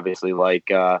 They obviously like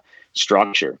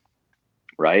structure,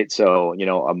 right? So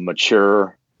a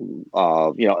mature,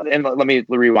 and let me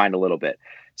rewind a little bit.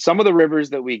 Some of the rivers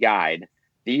that we guide,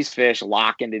 these fish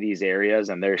lock into these areas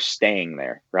and they're staying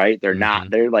there, right? They're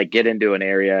not. They're like get into an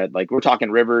area like we're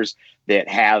talking rivers that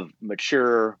have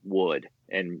mature wood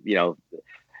and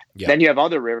Then you have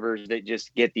other rivers that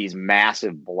just get these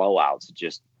massive blowouts,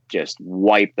 just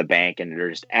wipe the bank, and they're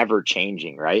just ever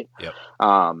changing, right? Yep.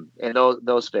 And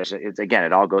those fish,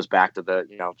 it all goes back to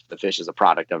the fish is a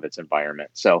product of its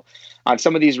environment. So on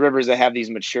some of these rivers that have these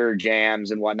mature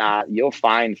jams and whatnot, you'll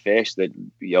find fish that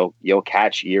you'll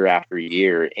catch year after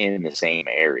year in the same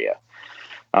area.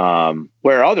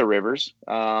 Where other rivers,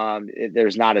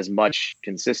 there's not as much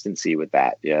consistency with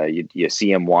that. You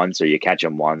see them once or you catch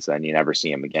them once, and you never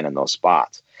see them again in those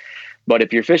spots. But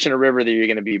if you're fishing a river that you're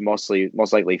going to be most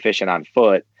likely fishing on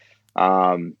foot,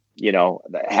 having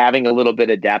a little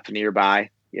bit of depth nearby,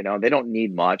 they don't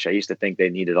need much. I used to think they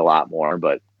needed a lot more,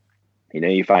 but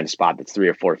you find a spot that's 3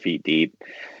 or 4 feet deep.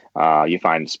 You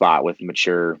find a spot with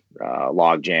mature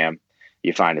log jam.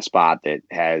 You find a spot that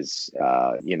has,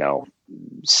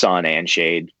 sun and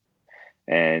shade,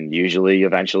 and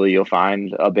eventually you'll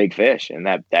find a big fish, and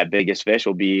that biggest fish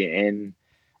will be in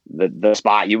the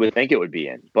spot you would think it would be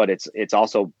in. But it's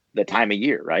also the time of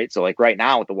year, right? So like right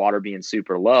now with the water being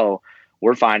super low,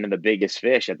 we're finding the biggest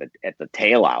fish at the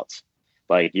tail outs.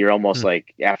 Like you're almost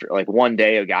like after like one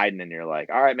day of guiding, and you're like,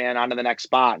 all right, man, on to the next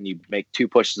spot. And you make 2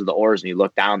 pushes of the oars and you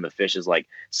look down, the fish is like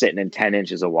sitting in 10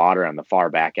 inches of water on the far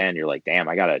back end. You're like, damn,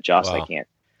 I got to adjust. Wow.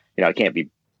 I can't be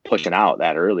pushing out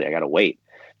that early. I got to wait.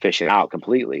 fish it out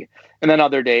completely. And then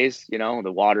other days, you know,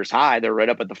 the water's high, they're right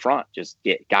up at the front, just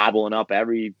gobbling up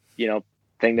every, you know,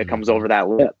 thing that comes over that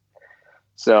lip.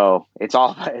 So it's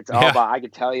all about, I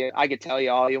could tell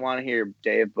you all you want to hear,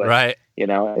 Dave, but you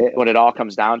know, when it all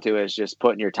comes down to it, is just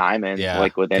putting your time in,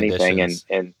 like with anything,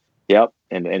 and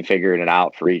figuring it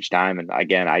out for each time. And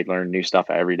again, I learn new stuff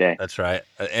every day. That's right.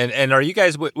 And are you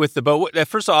guys with the boat?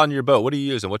 First of all, on your boat, what are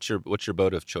you using? What's your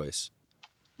boat of choice?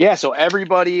 Yeah, so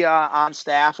everybody on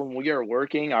staff, when we are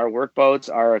working, our work boats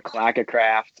are a Clacka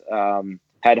Craft Headhunter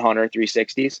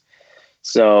 360s.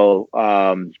 So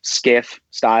skiff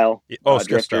style.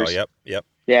 Skiff style. Yep.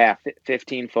 Yeah,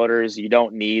 15 footers. You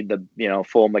don't need the, you know,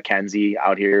 full Mackenzie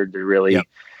out here.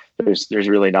 There's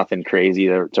really nothing crazy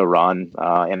to run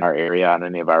in our area on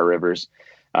any of our rivers.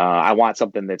 I want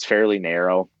something that's fairly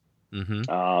narrow.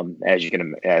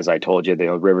 As I told you,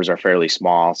 the rivers are fairly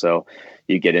small, so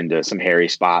you get into some hairy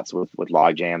spots with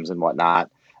log jams and whatnot.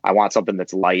 I want something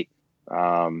that's light.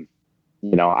 You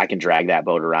know, I can drag that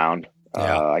boat around.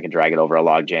 I can drag it over a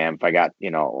log jam. If I got,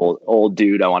 you know, old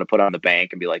dude I want to put on the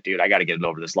bank and be like, dude, I got to get it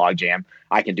over this log jam,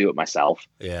 I can do it myself.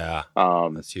 Yeah.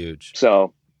 That's huge.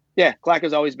 So yeah,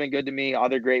 Clacka's always been good to me.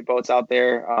 Other great boats out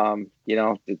there, you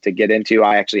know, to get into.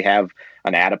 I actually have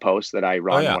an Adipose that I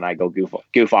run when I go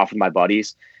goof off with my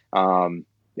buddies. It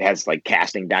has like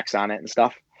casting decks on it and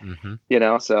stuff, you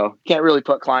know, so can't really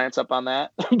put clients up on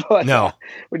that, but no,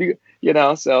 but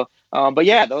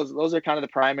yeah, those are kind of the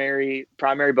primary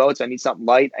boats. I need something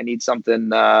light. I need something,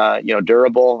 you know,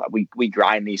 durable. We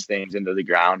grind these things into the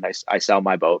ground. I sell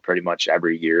my boat pretty much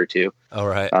every year or two. All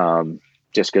right.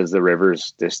 Just because the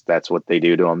rivers, that's what they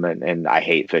do to them. And I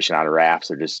hate fishing out of rafts.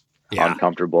 They're just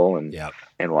uncomfortable and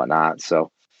whatnot.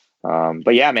 So,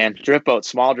 but yeah, man, drift boats,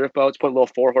 small drift boats, put a little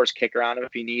 4-horse kicker on them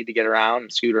if you need to get around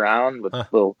and scoot around with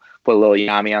put a little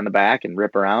Yami on the back and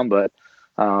rip around. But,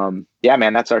 yeah,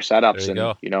 man, that's our setups.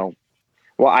 You know,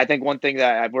 well, I think one thing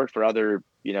that I've worked for other,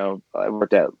 you know, I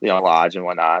worked at, you know, lodge and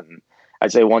whatnot. And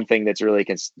I'd say one thing that's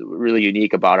really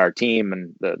unique about our team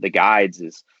and the guides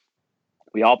is,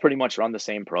 we all pretty much run the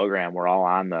same program. We're all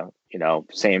on the, you know,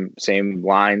 same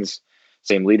lines,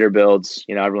 same leader builds.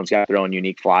 You know, everyone's got their own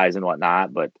unique flies and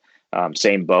whatnot, but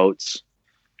same boats.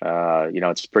 You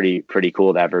know, it's pretty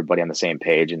cool to have everybody on the same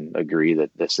page and agree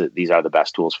that these are the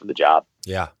best tools for the job.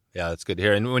 Yeah, that's good to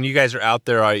hear. And when you guys are out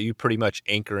there, are you pretty much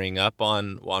anchoring up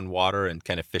on water and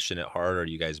kind of fishing it hard, or are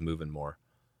you guys moving more?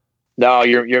 No,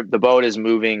 the boat is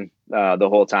moving the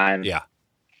whole time. Yeah.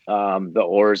 The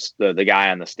oars, the guy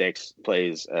on the sticks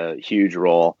plays a huge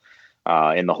role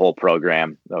in the whole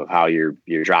program of how you're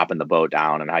dropping the boat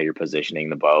down and how you're positioning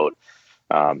the boat.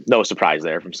 No surprise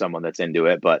there from someone that's into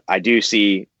it, but I do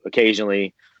see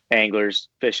occasionally anglers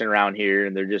fishing around here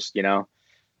and they're just, you know,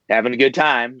 having a good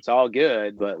time. It's all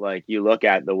good, but like you look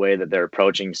at the way that they're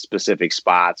approaching specific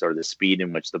spots or the speed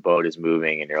in which the boat is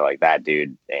moving, and you're like, that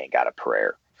dude ain't got a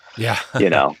prayer. Yeah. You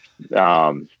know.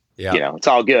 You know, it's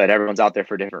all good. Everyone's out there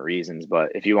for different reasons,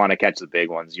 but if you want to catch the big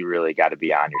ones, you really got to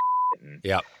be on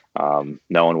your and,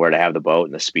 knowing where to have the boat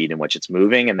and the speed in which it's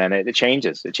moving. And then it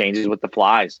changes. It changes with the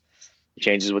flies. It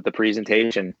changes with the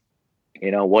presentation.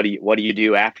 You know, what do you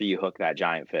do after you hook that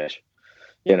giant fish?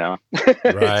 You know, right.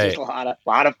 It's just a lot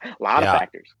of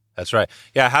factors. That's right.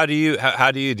 Yeah. How do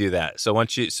you do that? So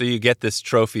you get this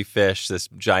trophy fish, this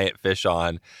giant fish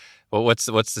on. Well, what's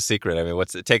the secret? I mean,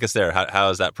 take us there. How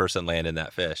does that person land in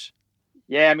that fish?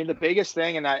 Yeah, I mean, the biggest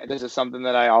thing, and this is something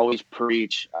that I always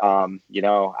preach. You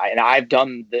know, I've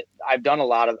taken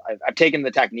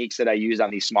the techniques that I use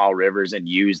on these small rivers and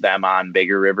use them on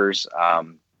bigger rivers.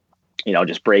 You know,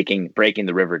 just breaking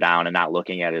the river down and not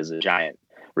looking at it as a giant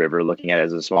river, looking at it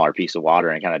as a smaller piece of water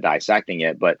and kind of dissecting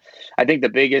it. But I think the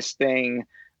biggest thing,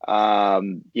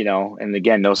 you know, and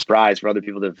again, no surprise for other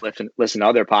people to listen to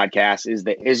other podcasts,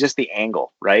 is just the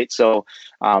angle, right? So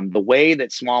the way that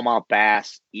smallmouth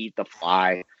bass eat the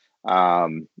fly,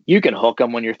 you can hook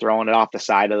them when you're throwing it off the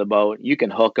side of the boat. You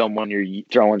can hook them when you're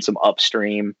throwing some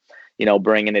upstream, you know,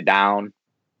 bringing it down.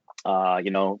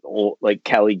 You know, like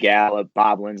Kelly Gallup,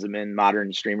 Bob Linseman,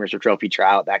 modern streamers for trophy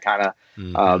trout, that kind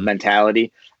of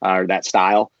mentality or that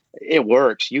style. It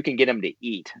works. You can get them to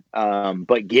eat,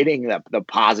 but getting the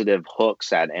positive hook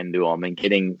set into them and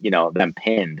getting, you know, them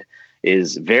pinned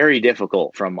is very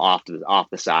difficult from off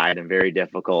the side, and very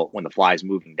difficult when the fly's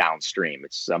moving downstream.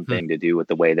 It's something to do with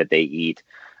the way that they eat,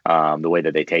 the way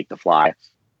that they take the fly,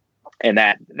 and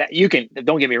that you can,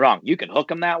 don't get me wrong, you can hook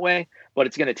them that way, but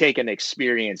it's going to take an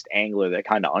experienced angler that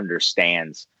kind of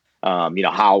understands, you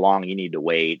know, how long you need to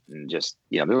wait, and just,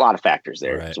 you know, there's a lot of factors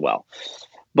there as well.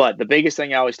 But the biggest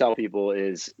thing I always tell people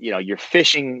is, you're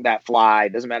fishing that fly.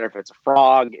 It doesn't matter if it's a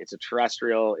frog, it's a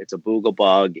terrestrial, it's a boogle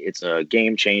bug, it's a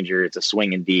game changer, it's a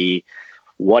swinging D,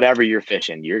 whatever you're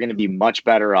fishing, you're going to be much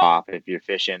better off if you're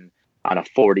fishing on a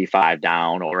 45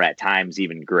 down or at times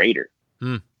even greater.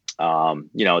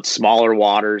 It's smaller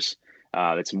waters.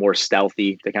 It's more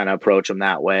stealthy to kind of approach them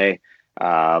that way.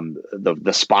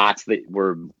 The spots that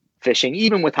we're fishing,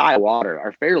 even with high water,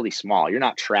 are fairly small. You're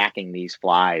not tracking these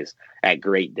flies at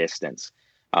great distance.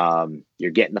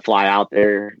 You're getting the fly out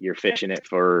there. You're fishing it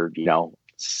for,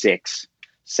 6,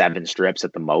 7 strips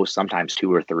at the most, sometimes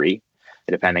 2 or 3,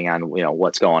 depending on,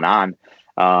 what's going on.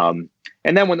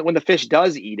 And then when the fish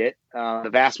does eat it, the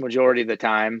vast majority of the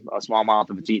time, a smallmouth,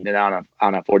 if it's eating it on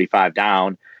a 45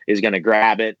 down, is going to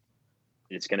grab it.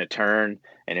 It's going to turn,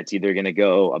 and it's either going to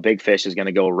go, a big fish is going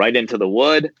to go right into the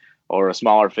wood, or a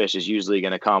smaller fish is usually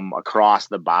going to come across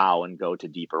the bow and go to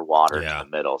deeper water in the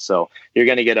middle. So you're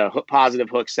going to get a positive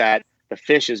hook set. The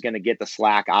fish is going to get the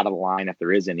slack out of the line if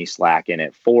there is any slack in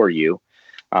it for you.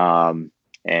 And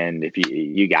if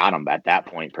you got them at that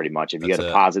point, pretty much, if you get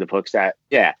a positive hook set.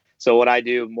 Yeah. So what I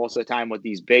do most of the time with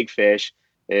these big fish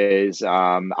is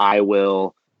I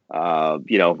will,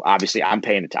 obviously I'm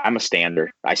paying attention. I'm a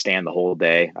stander. I stand the whole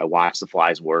day. I watch the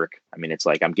flies work. I mean, it's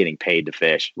like I'm getting paid to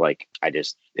fish. Like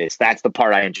that's the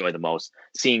part I enjoy the most,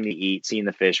 seeing the eat, seeing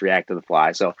the fish react to the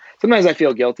fly. So sometimes I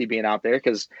feel guilty being out there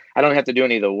because I don't have to do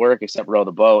any of the work except row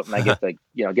the boat, and I get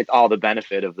get all the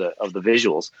benefit of the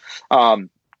visuals.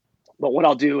 But what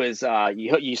I'll do is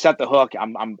you set the hook.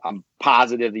 I'm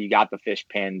positive that you got the fish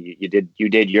pinned. You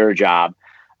did your job.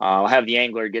 I'll have the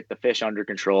angler get the fish under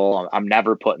control. I'm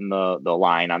never putting the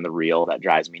line on the reel. That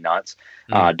drives me nuts.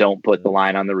 Don't put the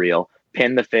line on the reel.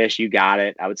 Pin the fish. You got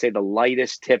it. I would say the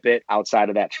lightest tippet outside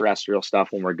of that terrestrial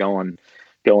stuff when we're going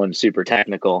super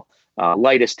technical,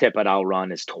 lightest tippet I'll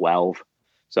run is 12.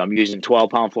 So I'm using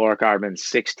 12-pound fluorocarbon,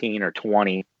 16 or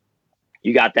 20.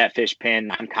 You got that fish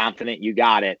pinned. I'm confident you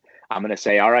got it. I'm going to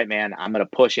say, all right, man, I'm going to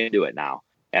push into it now.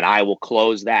 And I will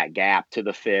close that gap to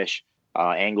the fish.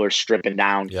 Angler stripping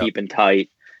down, keeping tight.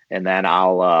 And then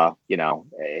I'll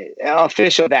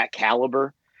fish of that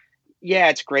caliber. Yeah,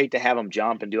 it's great to have them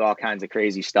jump and do all kinds of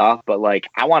crazy stuff. But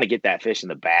I want to get that fish in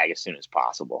the bag as soon as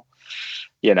possible.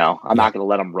 I'm not going to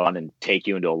let them run and take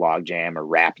you into a log jam or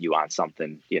wrap you on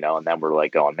something, and then we're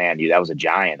like, oh man, that was a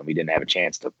giant. And we didn't have a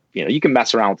chance to, you can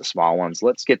mess around with the small ones.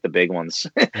 Let's get the big ones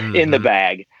in the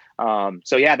bag.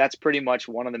 So yeah, that's pretty much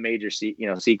one of the major,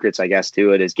 secrets, I guess,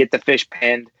 to it is get the fish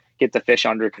pinned, get the fish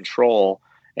under control,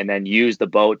 and then use the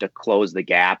boat to close the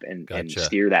gap and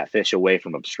steer that fish away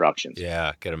from obstructions.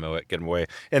 Yeah, get them away.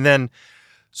 And then,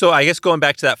 so I guess going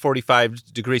back to that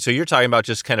 45 degree, so you're talking about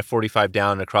just kind of 45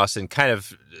 down across and kind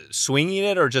of swinging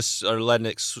it or letting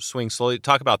it swing slowly.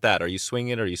 Talk about that. Are you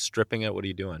swinging it? Are you stripping it? What are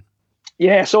you doing?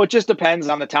 Yeah, so it just depends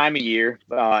on the time of year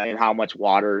and how much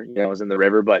water is in the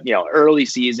river. But early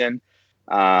season,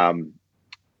 and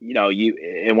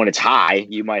when it's high,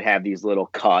 you might have these little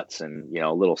cuts and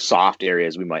little soft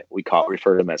areas. We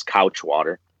refer to them as couch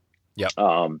water. Yep.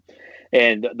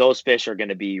 And those fish are going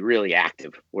to be really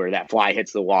active, where that fly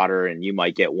hits the water and you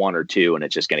might get 1 or 2, and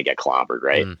it's just going to get clobbered,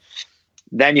 right?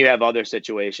 Then you have other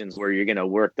situations where you're going to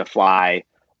work the fly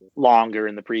longer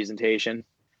in the presentation.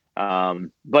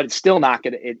 But it's still not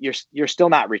going to, you're still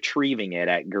not retrieving it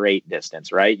at great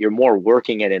distance, right? You're more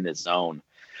working it in the zone.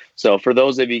 So for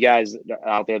those of you guys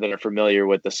out there that are familiar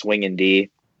with the swinging D,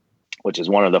 which is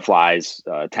one of the flies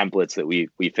templates that we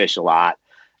fish a lot,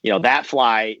 that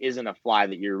fly isn't a fly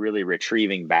that you're really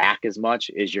retrieving back as much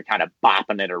as you're kind of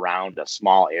bopping it around a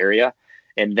small area.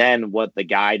 And then what the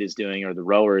guide is doing or the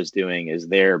rower is doing is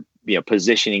they're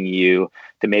positioning you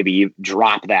to maybe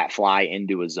drop that fly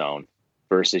into a zone.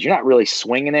 Versus you're not really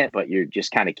swinging it, but you're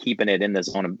just kind of keeping it in the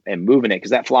zone and moving it,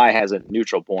 because that fly has a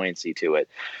neutral buoyancy to it.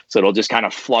 So it'll just kind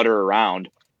of flutter around,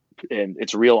 and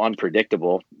it's real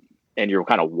unpredictable. And you're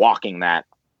kind of walking that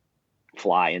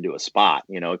fly into a spot.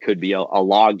 It could be a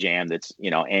log jam that's,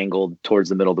 angled towards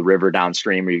the middle of the river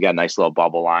downstream, or you got a nice little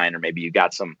bubble line, or maybe you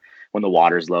got some, when the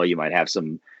water's low, you might have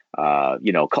some, a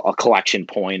collection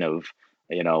point of,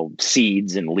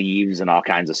 seeds and leaves and all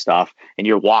kinds of stuff. And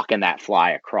you're walking that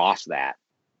fly across that.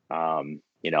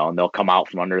 And they'll come out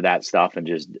from under that stuff and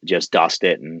just dust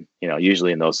it. And,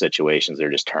 usually in those situations, they're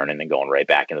just turning and going right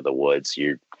back into the woods.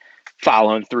 You're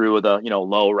following through with a,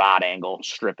 low rod angle,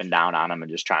 stripping down on them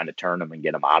and just trying to turn them and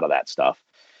get them out of that stuff.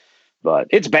 But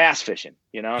it's bass fishing,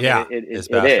 Yeah, it's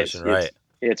bass fishing, right?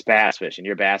 It's bass fishing.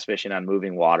 You're bass fishing on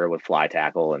moving water with fly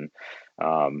tackle. And,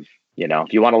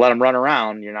 if you want to let them run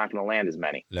around, you're not going to land as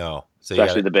many. No. So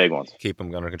especially the big ones. Keep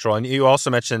them under control. And you also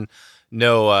mentioned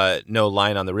no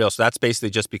line on the reel. So that's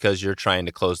basically just because you're trying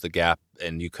to close the gap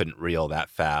and you couldn't reel that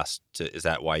fast. Is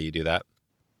that why you do that?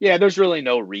 Yeah, there's really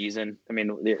no reason. I mean,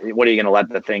 what are you going to let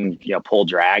the thing, pull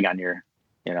drag on your,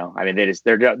 I mean,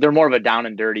 they're more of a down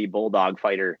and dirty bulldog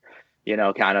fighter,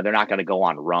 kind of, they're not going to go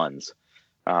on runs.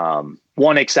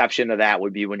 One exception to that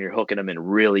would be when you're hooking them in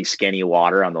really skinny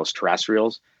water on those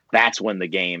terrestrials. That's when the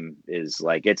game is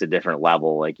like, it's a different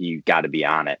level. Like you got to be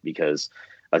on it, because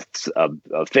a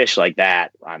fish like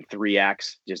that on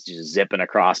 3X, just zipping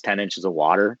across 10 inches of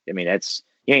water. I mean,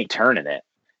 you ain't turning it.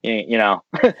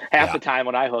 Half the time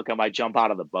when I hook them, I jump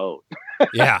out of the boat.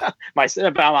 Yeah. If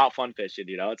I'm out fun fishing,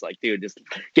 it's like, dude, just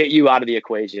get you out of the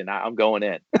equation. I'm going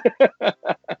in.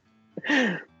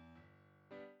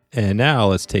 And now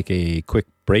let's take a quick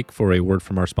break for a word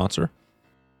from our sponsor.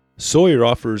 Sawyer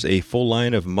offers a full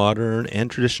line of modern and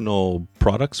traditional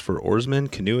products for oarsmen,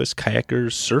 canoeists,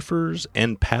 kayakers, surfers,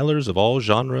 and paddlers of all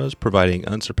genres, providing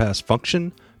unsurpassed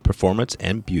function, performance,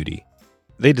 and beauty.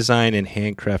 They design and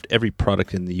handcraft every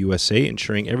product in the USA,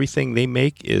 ensuring everything they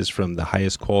make is from the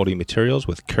highest quality materials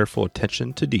with careful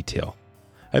attention to detail.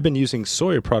 I've been using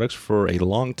Sawyer products for a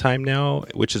long time now,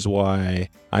 which is why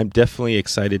I'm definitely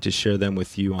excited to share them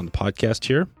with you on the podcast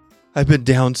here. I've been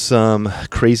down some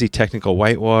crazy technical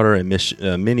whitewater and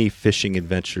mini fishing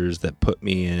adventures that put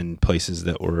me in places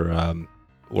that were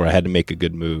where I had to make a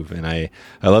good move. And I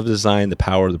love the design, the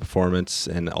power, the performance,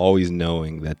 and always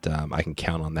knowing that I can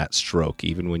count on that stroke,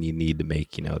 even when you need to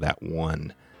make, that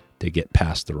one to get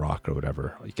past the rock or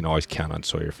whatever. You can always count on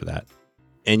Sawyer for that.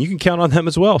 And you can count on them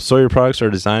as well. Sawyer products are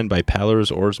designed by paddlers,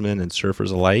 oarsmen, and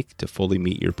surfers alike to fully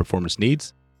meet your performance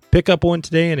needs. Pick up one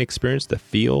today and experience the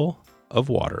feel of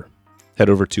water. Head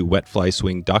over to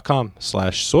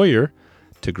wetflyswing.com/Sawyer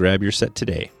to grab your set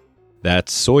today.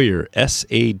 That's Sawyer,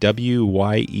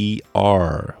 SAWYER,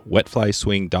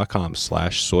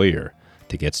 wetflyswing.com/Sawyer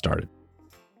to get started.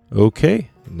 Okay,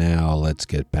 now let's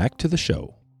get back to the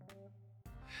show.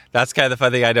 That's kind of the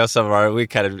fun thing. I know we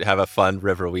kind of have a fun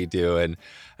river we do. And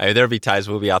there'll be times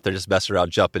we'll be out there just messing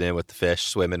around, jumping in with the fish,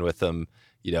 swimming with them,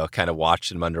 kind of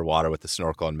watching them underwater with the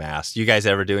snorkel and mask. You guys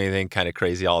ever do anything kind of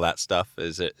crazy, all that stuff?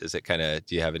 Is it kind of,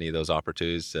 do you have any of those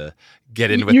opportunities to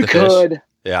get in with the fish? You could.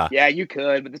 Yeah. Yeah, you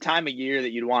could. But the time of year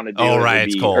that you'd want to do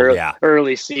it's cold.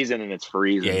 Early season and it's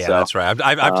freezing. Yeah, so, that's right.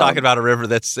 I'm talking about a river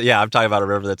that's,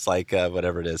 like,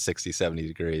 whatever it is, 60, 70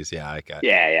 degrees. Yeah, I got it.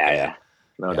 Yeah.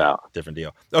 No doubt. Different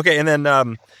deal. Okay. And then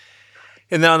on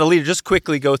the leader, just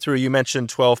quickly go through, you mentioned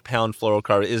 12-pound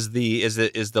fluorocarbon. Is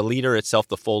the leader itself,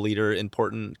 the full leader,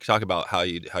 important? Talk about how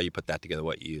you put that together,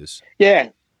 what you use. Yeah.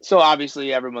 So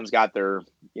obviously everyone's got their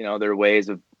ways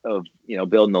of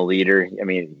building the leader. I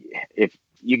mean, if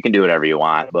you can do whatever you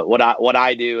want, but what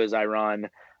I do is I run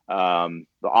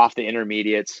off the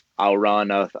intermediates. I'll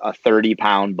run a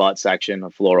 30-pound butt section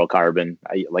of fluorocarbon.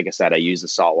 Like I said, I use the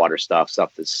saltwater stuff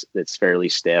that's fairly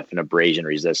stiff and abrasion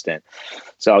resistant.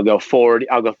 So I'll go 30,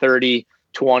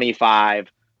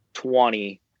 25,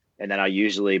 20, and then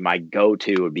my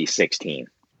go-to would be 16.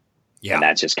 Yeah. And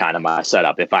that's just kind of my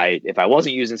setup. If I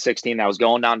wasn't using 16, I was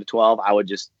going down to 12, I would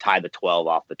just tie the 12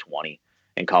 off the 20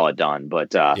 and call it done.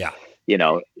 But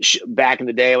back in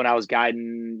the day when I was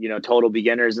guiding, total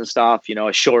beginners and stuff,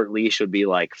 a short leash would be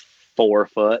like 4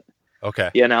 foot. Okay.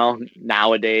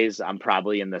 Nowadays I'm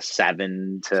probably in the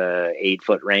 7 to 8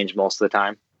 foot range most of the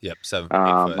time. Yep. 7, 8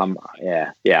 foot. On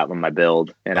my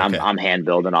build, and okay. I'm hand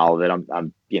building all of it.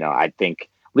 I'm I think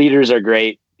leaders are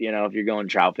great, if you're going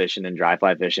trout fishing and dry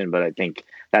fly fishing, but I think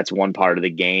that's one part of the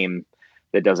game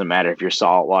that doesn't matter if you're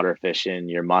saltwater fishing,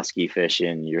 you're musky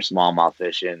fishing, you're smallmouth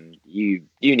fishing, you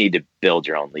need to build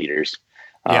your own leaders.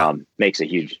 Makes a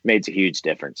huge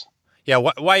difference. Yeah.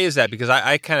 Why is that? Because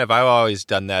I've always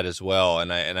done that as well.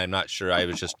 And I'm not sure I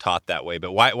was just taught that way,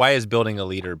 but why is building a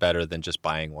leader better than just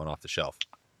buying one off the shelf?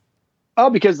 Oh,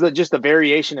 because the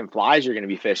variation in flies you're going to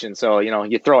be fishing. So,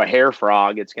 you throw a hair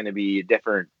frog, it's going to be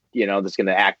different, that's going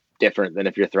to act different than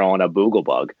if you're throwing a boogle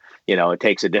bug. It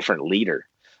takes a different leader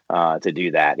to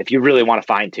do that. If you really want to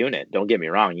fine tune it, don't get me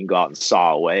wrong, you can go out and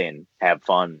saw away and have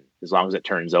fun as long as it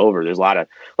turns over. There's a lot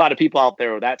of people out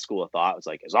there with that school of thought. It's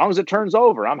like, as long as it turns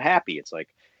over, I'm happy. It's like,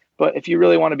 but if you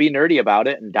really want to be nerdy about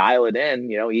it and dial it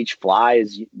in, each fly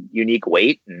is unique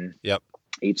weight, and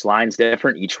each line's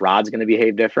different. Each rod's going to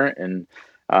behave different. And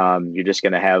you're just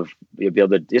going to you'll be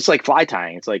able to, it's like fly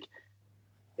tying. It's like,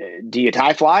 do you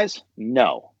tie flies?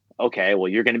 No. Okay. Well,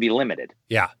 you're going to be limited.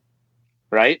 Yeah.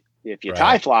 Right. If you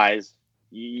tie flies,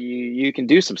 you can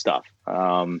do some stuff.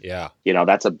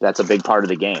 That's a big part of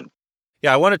the game.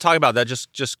 Yeah, I want to talk about that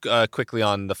just quickly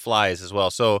on the flies as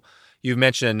well. So you've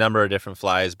mentioned a number of different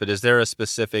flies, but is there a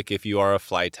specific, if you are a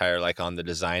fly tyer, like on the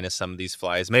design of some of these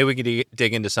flies? Maybe we could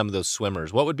dig into some of those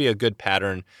swimmers. What would be a good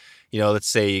pattern? Let's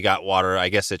say you got water, I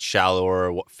guess it's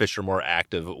shallower, or fish are more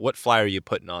active. What fly are you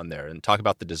putting on there? And talk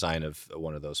about the design of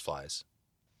one of those flies.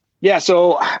 Yeah,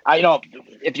 so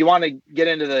if you want to get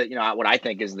into the, what I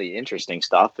think is the interesting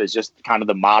stuff is just kind of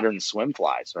the modern swim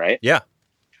flies, right? Yeah.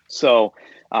 So,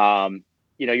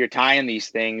 you're tying these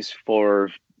things for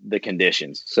the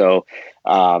conditions. So,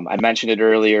 I mentioned it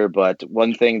earlier, but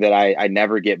one thing that I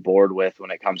never get bored with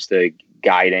when it comes to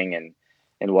guiding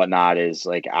and whatnot is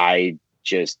like, I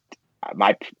just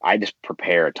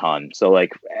prepare a ton. So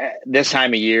like this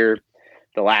time of year,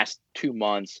 the last 2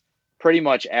 months, pretty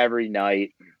much every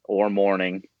night or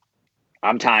morning,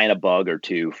 I'm tying a bug or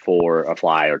two for a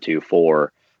fly or two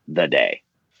for the day.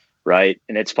 Right.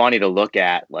 And it's funny to look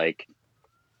at like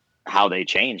how they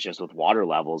change just with water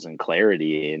levels and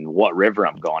clarity and what river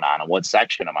I'm going on and what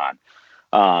section I'm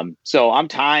on. So I'm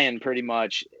tying pretty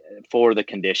much for the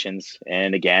conditions.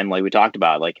 And again, like we talked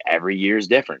about, like every year is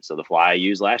different. So the fly I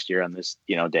used last year on this,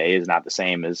 day is not the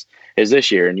same as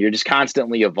this year. And you're just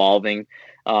constantly evolving.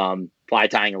 Fly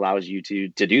tying allows you to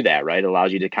do that, right? It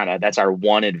allows you to that's our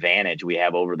one advantage we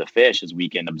have over the fish is we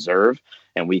can observe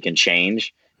and we can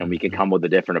change and we can come with a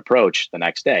different approach the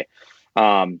next day.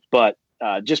 But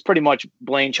just pretty much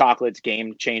Blaine Chocolate's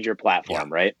game changer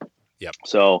platform, right? Yep.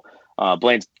 So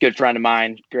Blaine's a good friend of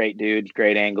mine, great dude,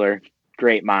 great angler,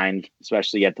 great mind,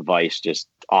 especially at the Vice, just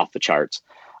off the charts.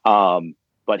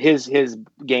 But his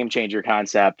game changer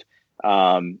concept,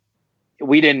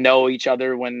 we didn't know each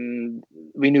other when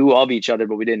we knew of each other,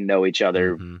 but we didn't know each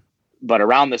other. Mm-hmm. But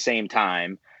around the same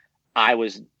time, I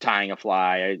was tying a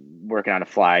fly, working on a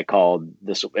fly called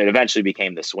this. It eventually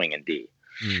became the Swing and D.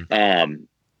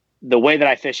 The way that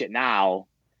I fish it now,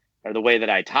 or the way that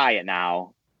I tie it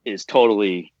now, is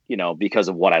totally, because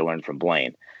of what I learned from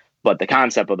Blaine. But the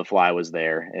concept of the fly was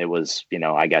there. It was,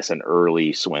 I guess an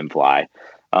early swim fly.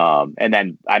 And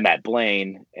then I met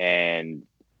Blaine, and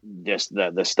just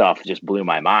the stuff just blew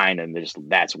my mind. And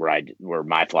that's where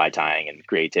my fly tying and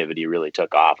creativity really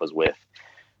took off, was with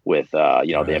right.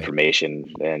 The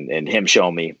information and him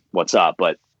showing me what's up.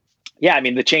 But yeah, I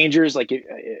mean, the changers, like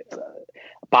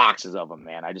boxes of them,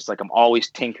 man. I'm always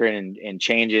tinkering and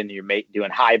changing. You're doing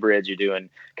hybrids, you're doing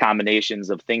combinations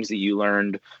of things that you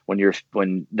learned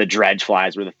when the dredge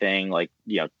flies were the thing, like,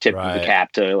 tip of the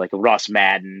cap to like Russ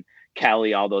Madden,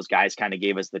 Kelly, all those guys kind of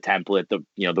gave us the template,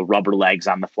 the rubber legs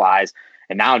on the flies.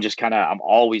 And now I'm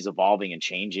always evolving and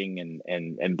changing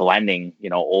and blending,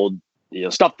 old,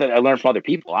 stuff that I learned from other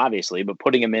people, obviously, but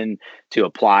putting them in to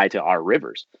apply to our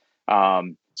rivers.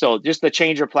 So just the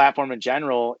changer platform in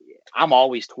general, I'm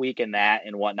always tweaking that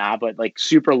and whatnot, but like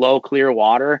super low clear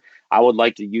water, I would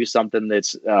like to use something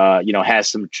that's, has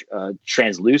some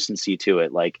translucency to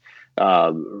it. Like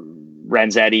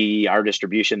Renzetti, our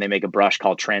distribution, they make a brush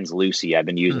called Translucy. I've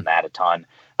been using that a ton.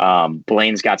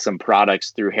 Blaine's got some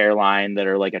products through Hairline that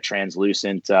are like a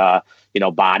translucent,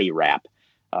 body wrap.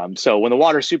 So when the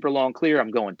water's super low and clear,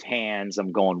 I'm going tans,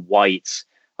 I'm going whites,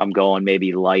 I'm going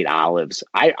maybe light olives.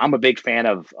 I'm a big fan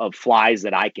of flies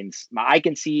that I can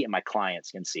see and my clients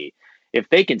can see. If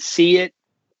they can see it,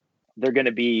 they're going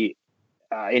to be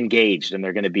engaged and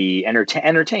they're going to be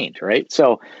entertained, right?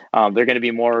 So they're going to be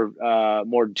more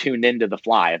tuned into the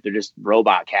fly. If they're just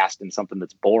robot casting something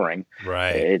that's boring,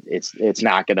 right? It's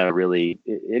not going to really.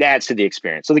 It adds to the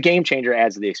experience. So the game changer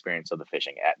adds to the experience of the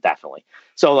fishing, definitely.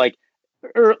 So like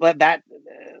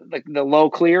the low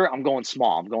clear, I'm going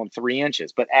small. I'm going 3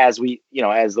 inches. But as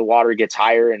as the water gets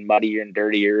higher and muddier and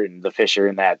dirtier, and the fish are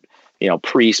in that,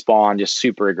 pre-spawn, just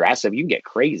super aggressive, you can get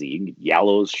crazy. You can get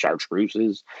yellows,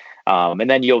 chartreuses, and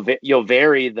then you'll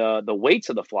vary the weights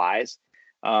of the flies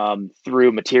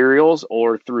through materials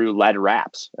or through lead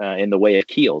wraps in the way of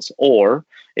keels. Or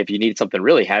if you need something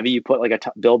really heavy, you put like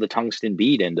build a tungsten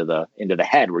bead into the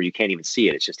head where you can't even see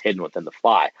it. It's just hidden within the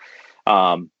fly.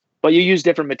 But you use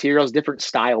different materials, different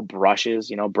style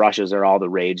brushes. Brushes are all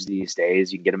the rage these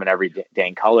days. You can get them in every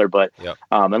dang color, but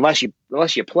unless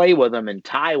you play with them and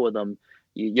tie with them,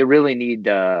 you really need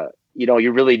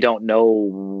you really don't know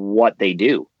what they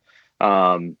do.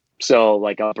 So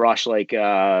like a brush like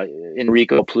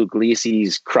Enrico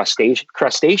Puglisi's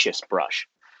crustaceous brush,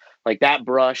 like that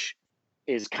brush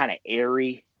is kind of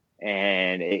airy.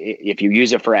 And if you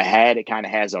use it for a head, it kind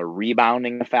of has a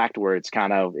rebounding effect where it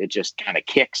just kind of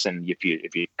kicks. And if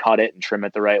you cut it and trim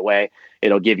it the right way,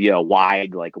 it'll give you a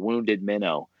wide, like wounded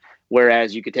minnow.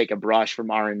 Whereas you could take a brush from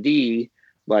R&D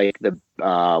like the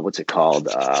what's it called,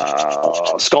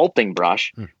 sculpting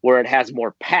brush, where it has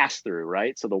more pass through,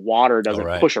 right? So the water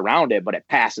doesn't push around it, but it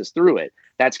passes through it.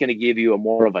 That's going to give you a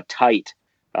more of a tight,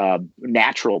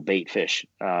 natural bait fish,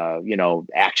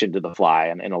 action to the fly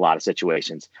in a lot of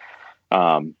situations.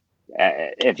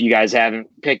 If you guys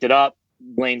haven't picked it up,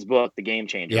 Blaine's book, The Game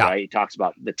Changer, right? He talks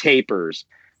about the tapers,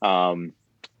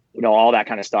 all that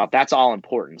kind of stuff. That's all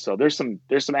important. So there's some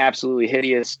absolutely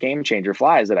hideous game changer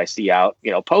flies that I see out,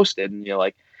 posted, and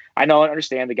like, I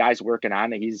understand the guy's working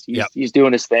on it. He's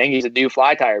doing his thing. He's a new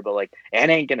fly tire, but like, it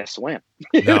ain't going to swim.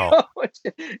 No,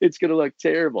 it's going to look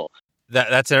terrible.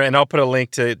 That's and I'll put a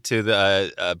link to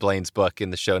the Blaine's book in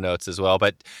the show notes as well.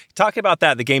 But talking about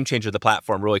that, the Game Changer, the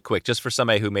platform, really quick, just for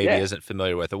somebody who maybe isn't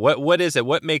familiar with it. What is it?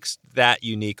 What makes that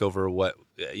unique over what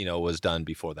was done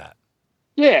before that?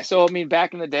 Yeah, so I mean,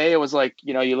 back in the day, it was like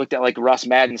you looked at like Russ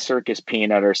Madden's Circus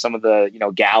Peanut or some of the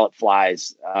Gallup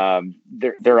flies.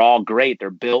 They're all great. They're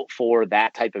built for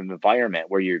that type of environment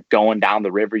where you're going down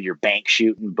the river, you're bank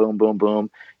shooting, boom, boom, boom.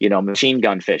 Machine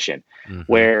gun fishing,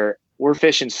 where we're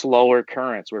fishing slower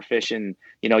currents. We're fishing,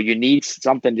 you need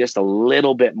something just a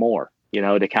little bit more,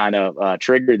 to kind of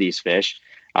trigger these fish.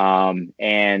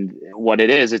 And what it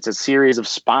is, it's a series of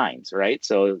spines, right?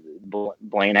 So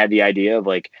Blaine had the idea of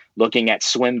like looking at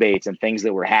swim baits and things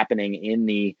that were happening in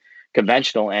the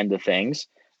conventional end of things.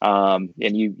 And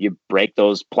you break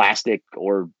those plastic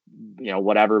or,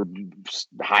 whatever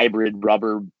hybrid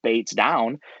rubber baits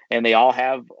down, and they all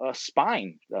have a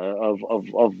spine of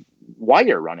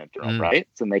wire running through them, right?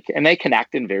 So they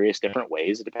connect in various different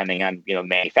ways depending on,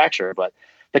 manufacturer, but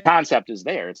the concept is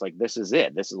there. It's like, this is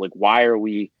it. This is like, why are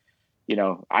we,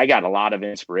 I got a lot of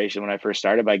inspiration when I first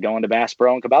started by going to Bass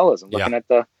Pro and Cabela's and looking at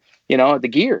the, the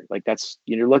gear. Like that's,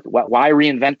 why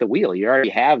reinvent the wheel? You already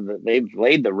have, they've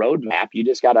laid the roadmap. You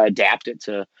just got to adapt it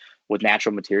with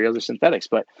natural materials or synthetics.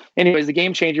 But anyways, the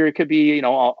Game Changer, it could be,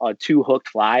 a 2 hooked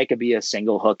fly. It could be a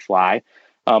single hooked fly.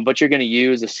 But you're going to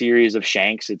use a series of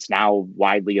shanks. It's now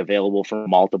widely available from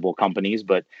multiple companies,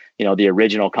 but the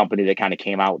original company that kind of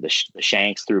came out with the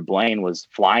shanks through Blaine was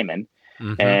Flyman.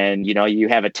 And you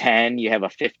have a 10, you have a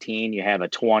 15, you have a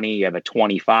 20, you have a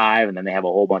 25, and then they have a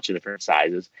whole bunch of different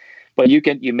sizes. But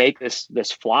you make this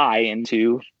fly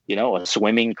into a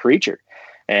swimming creature,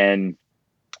 and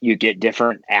you get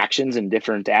different actions and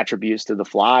different attributes to the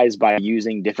flies by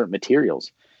using different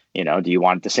materials. Do you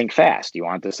want it to sink fast? Do you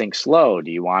want it to sink slow? Do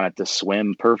you want it to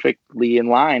swim perfectly in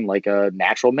line like a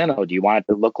natural minnow? Do you want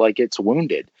it to look like it's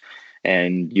wounded?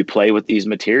 And you play with these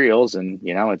materials, and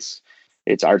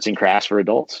it's arts and crafts for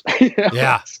adults.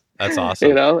 Yeah, that's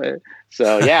awesome.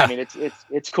 So yeah, I mean,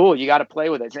 it's cool. You got to play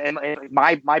with it. And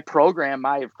my program,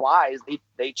 my flies,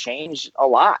 they change a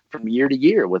lot from year to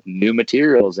year with new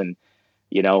materials. And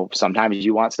sometimes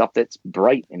you want stuff that's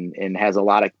bright and has a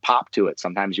lot of pop to it.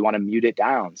 Sometimes you want to mute it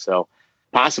down. So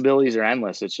possibilities are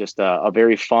endless. It's just a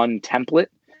very fun template.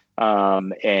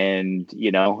 And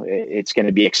it's going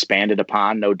to be expanded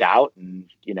upon, no doubt. And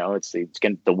it's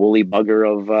going to the woolly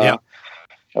bugger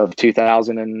of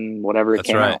 2000 and whatever it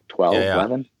came out, 12,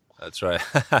 11. That's right.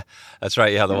 That's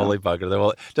right. Yeah, the woolly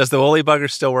bugger. Does the woolly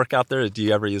bugger still work out there? Or do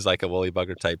you ever use like a woolly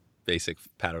bugger type basic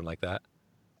pattern like that?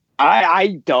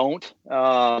 I don't,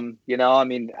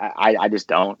 I just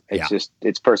don't.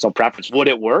 It's personal preference. Would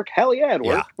it work? Hell yeah, it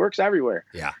works. Works everywhere.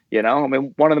 Yeah.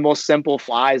 One of the most simple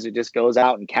flies, it just goes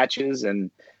out and catches.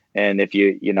 And if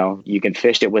you can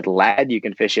fish it with lead, you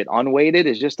can fish it unweighted.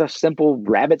 It's just a simple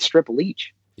rabbit strip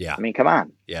leech. Yeah. I mean, come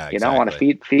on. Yeah. Exactly. I want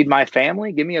to feed my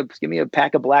family. Give me a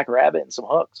pack of black rabbit and some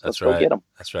hooks. Let's go get them.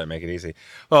 That's right. Make it easy.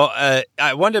 Well,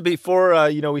 I wanted to,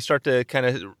 before, we start to kind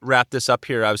of wrap this up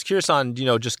here, I was curious on,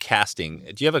 just casting.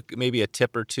 Do you have maybe a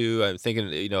tip or two? I'm thinking,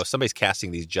 if somebody's casting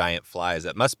these giant flies,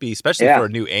 that must be, especially for a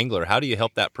new angler, how do you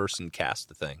help that person cast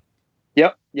the thing?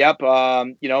 Yep.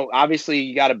 Obviously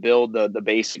you got to build the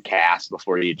basic cast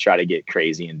before you try to get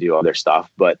crazy and do other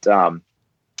stuff. But,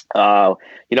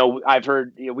 I've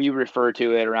heard, we refer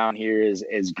to it around here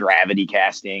as gravity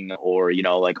casting, or,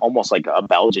 like almost like a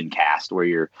Belgian cast where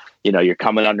you're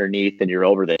coming underneath and you're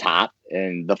over the top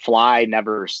and the fly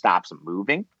never stops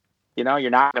moving. You're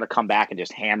not going to come back and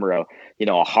just hammer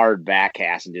a hard back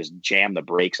cast and just jam the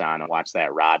brakes on and watch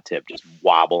that rod tip just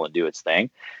wobble and do its thing.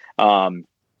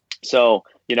 So,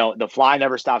 the fly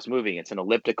never stops moving. It's an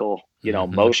elliptical,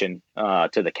 motion, to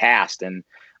the cast. And,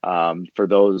 for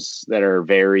those that are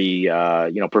very,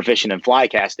 proficient in fly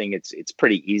casting, it's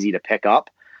pretty easy to pick up.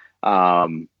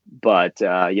 But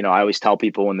I always tell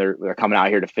people when they're coming out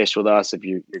here to fish with us, if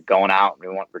you're going out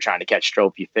and we're trying to catch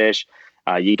trophy fish,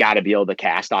 you got to be able to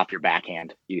cast off your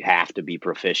backhand. You have to be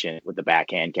proficient with the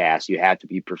backhand cast. You have to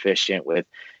be proficient with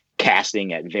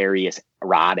casting at various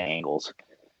rod angles.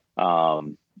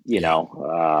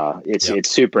 It's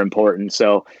super important.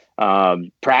 So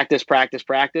practice.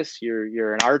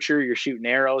 You're an archer, you're shooting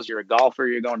arrows, you're a golfer,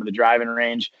 you're going to the driving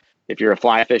range. If you're a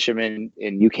fly fisherman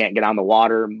and you can't get on the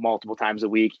water multiple times a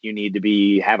week, you need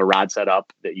to have a rod set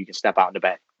up that you can step out in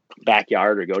the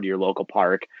backyard or go to your local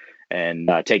park and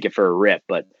take it for a rip.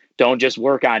 But don't just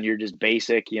work on your just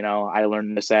basic, I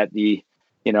learned this at the,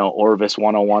 Orvis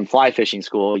 101 fly fishing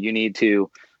school. You need to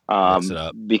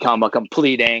become a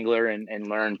complete angler and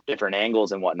learn different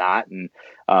angles and whatnot. And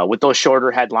with those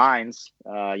shorter head lines,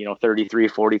 33,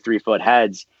 43 foot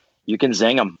heads, you can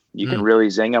zing them. You can really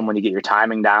zing them when you get your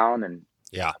timing down. And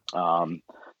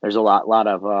there's a lot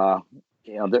of,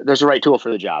 there's a right tool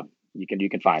for the job. You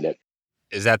can find it.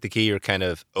 Is that the key? You're kind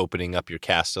of opening up your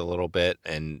cast a little bit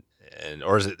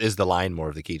or is the line more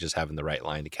of the key, just having the right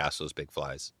line to cast those big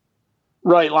flies?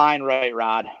 Right line, right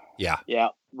rod. Yeah. Yeah.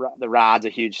 The rod's a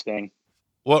huge thing.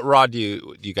 What rod do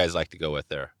you guys like to go with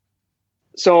there?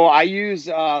 So I use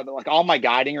like all my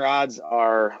guiding rods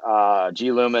are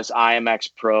G Loomis IMX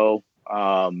Pro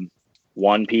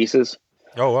 1 pieces.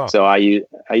 Oh wow! So I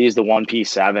use the 1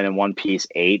 piece 7 and 1 piece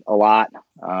 8 a lot.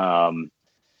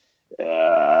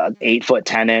 8 foot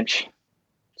 10 inch.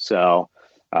 So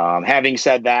having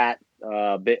said that,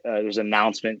 there's an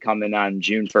announcement coming on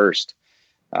June 1st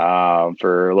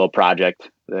for a little project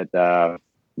that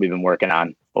we've been working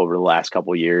on over the last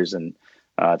couple of years, and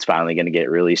it's finally going to get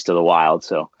released to the wild.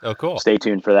 So cool. Stay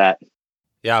tuned for that.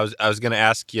 Yeah, I was going to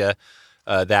ask you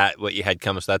what you had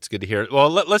coming, so that's good to hear. Well,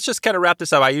 let's just kind of wrap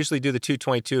this up. I usually do the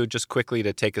 222 just quickly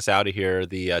to take us out of here,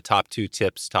 the top 2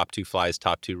 tips, top 2 flies,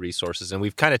 top 2 resources. And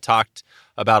we've kind of talked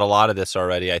about a lot of this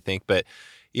already, I think. But,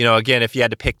 again, if you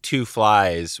had to pick 2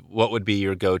 flies, what would be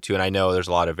your go-to? And I know there's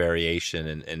a lot of variation,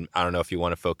 and I don't know if you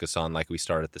want to focus on, like we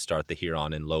started at the start, the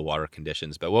Huron in low water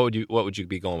conditions. But what would you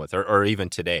be going with, or even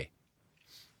today?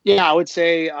 Yeah, I would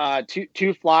say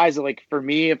two flies. Like for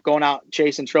me, if going out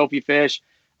chasing trophy fish,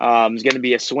 is going to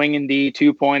be a Swing D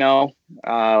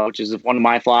 2.0, which is one of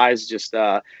my flies. Just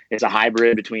it's a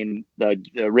hybrid between the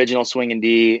original Swing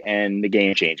D and the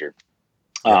Game Changer.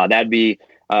 That'd be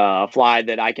a fly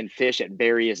that I can fish at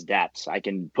various depths. I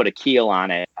can put a keel on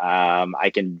it.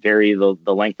 I can vary the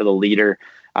length of the leader,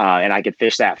 and I could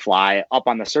fish that fly up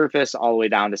on the surface all the way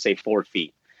down to say 4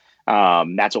 feet.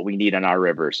 That's what we need in our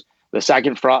rivers. The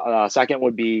second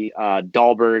would be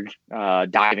Dahlberg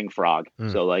diving frog.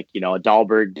 So like, a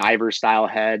Dahlberg diver style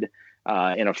head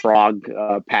in a frog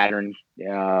pattern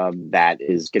that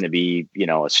is going to be,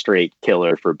 a straight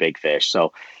killer for big fish.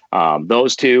 So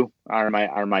those 2 are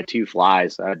my 2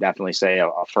 flies. I would definitely say a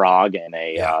frog and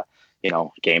a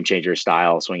Game Changer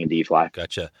style Swing D fly.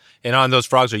 Gotcha. And on those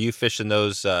frogs, are you fishing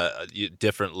those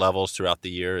different levels throughout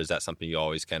the year? Is that something you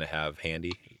always kind of have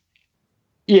handy?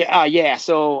 Yeah.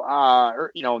 So,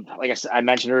 like I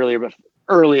mentioned earlier, but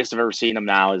earliest I've ever seen them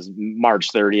now is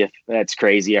March 30th. That's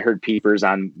crazy. I heard peepers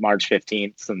on March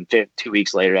 15th, and 2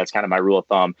 weeks later, that's kind of my rule of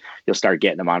thumb. You'll start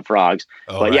getting them on frogs.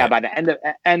 Yeah, by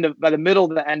the middle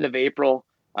to the end of April,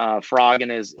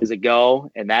 frogging is a go,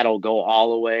 and that'll go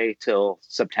all the way till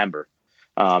September,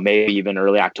 maybe even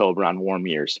early October on warm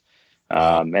years.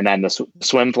 And then the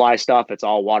swim fly stuff, it's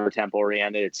all water temp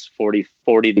oriented. It's 40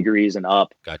 degrees and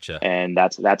up. Gotcha. And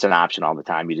that's an option all the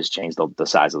time. You just change the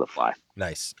size of the fly.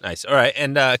 Nice. All right.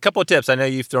 And a couple of tips. I know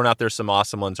you've thrown out there some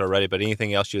awesome ones already, but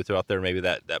anything else you would throw out there? Maybe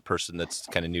that person that's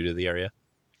kind of new to the area.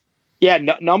 Yeah.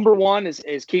 Number one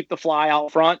is keep the fly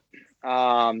out front.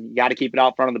 You got to keep it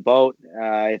out front of the boat.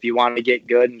 If you want to get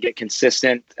good and get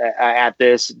consistent at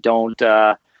this, don't,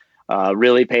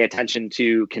 really pay attention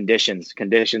to conditions.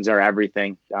 Conditions are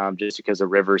everything. Just because a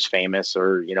river's famous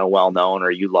or, well known,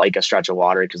 or you like a stretch of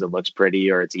water because it looks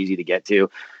pretty or it's easy to get to,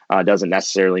 doesn't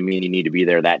necessarily mean you need to be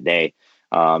there that day.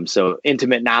 So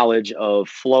intimate knowledge of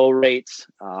flow rates,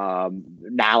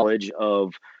 knowledge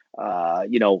of,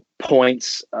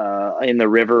 points in the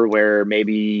river where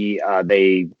maybe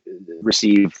they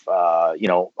receive,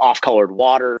 off-colored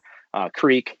water,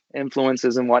 creek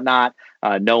influences and whatnot,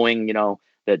 knowing,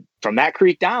 that from that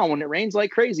creek down, when it rains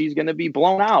like crazy, he's going to be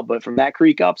blown out. But from that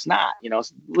creek up's not,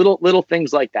 little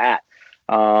things like that.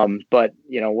 But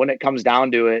when it comes down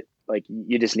to it, like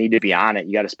you just need to be on it.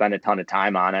 You got to spend a ton of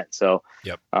time on it. So,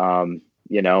 yep.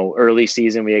 Early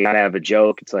season, we got to have a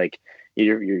joke. It's like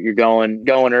you're going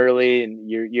early and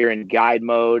you're in guide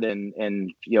mode.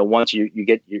 And once you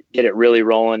get it really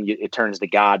rolling, it turns to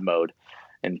God mode.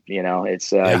 And,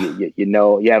 it's,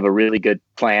 you have a really good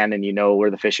plan and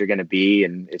where the fish are going to be.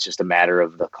 And it's just a matter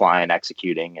of the client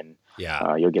executing. And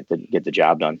you'll get the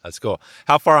job done. That's cool.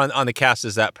 How far on the cast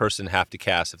does that person have to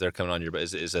cast if they're coming on your boat?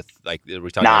 Is it like, are we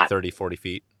talking about 30, 40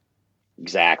 feet?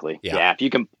 Exactly. Yeah.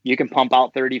 If you can pump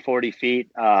out 30, 40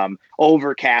 feet,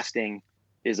 overcasting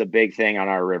is a big thing on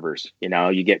our rivers.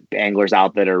 You get anglers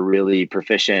out that are really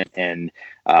proficient and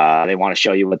they want to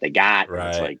show you what they got. Right. And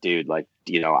it's like, dude,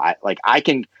 I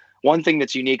can, one thing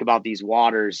that's unique about these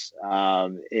waters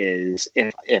is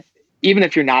if even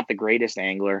if you're not the greatest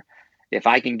angler, if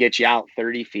I can get you out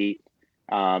 30 feet,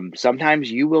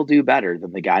 sometimes you will do better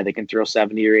than the guy that can throw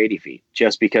 70 or 80 feet,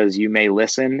 just because you may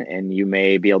listen and you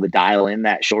may be able to dial in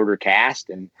that shorter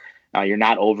cast, and you're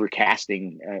not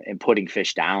overcasting and putting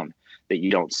fish down that you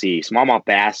don't see. Smallmouth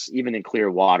bass, even in clear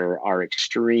water, are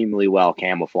extremely well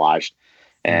camouflaged.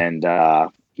 And,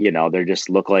 they just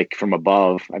look like from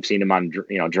above. I've seen them on,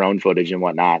 drone footage and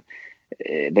whatnot.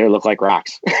 They look like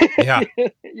rocks. Yeah.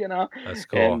 That's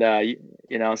cool.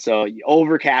 And, so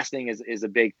overcasting is a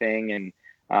big thing. And,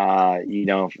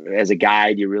 as a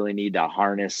guide, you really need to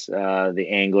harness the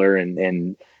angler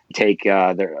and take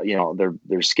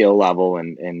their skill level.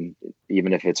 And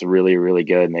even if it's really, really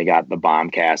good and they got the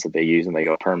bomb cast that they use and they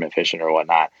go permit fishing or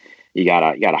whatnot, you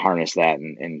gotta harness that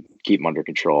and keep them under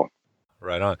control.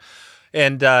 Right on.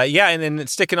 And and then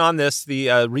sticking on this,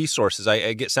 the resources.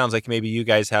 It sounds like maybe you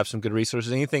guys have some good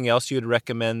resources. Anything else you would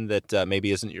recommend that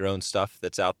maybe isn't your own stuff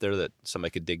that's out there that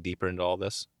somebody could dig deeper into all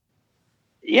this?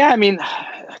 Yeah, I mean,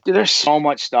 dude, there's so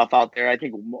much stuff out there. I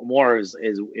think more is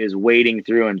wading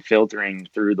through and filtering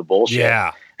through the bullshit.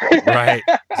 Yeah, right.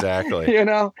 Exactly.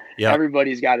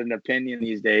 Everybody's got an opinion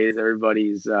these days.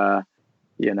 Everybody's,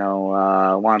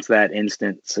 wants that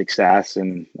instant success.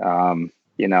 And,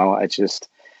 it's just,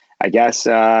 I guess,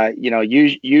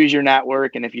 use your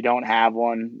network. And if you don't have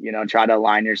one, try to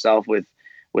align yourself with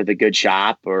a good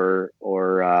shop or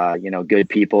good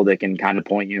people that can kind of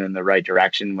point you in the right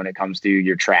direction when it comes to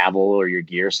your travel or your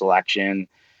gear selection,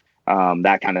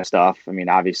 that kind of stuff. I mean,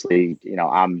 obviously,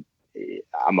 I'm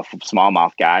a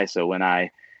smallmouth guy. So when I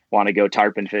want to go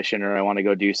tarpon fishing or I want to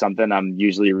go do something, I'm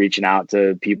usually reaching out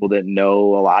to people that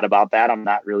know a lot about that. I'm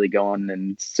not really going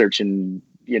and searching,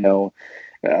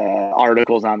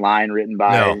 articles online written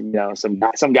by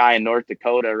some guy in North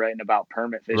Dakota writing about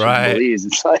permit fishing in Belize.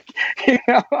 It's like you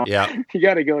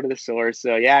got to go to the source.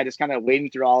 So just kind of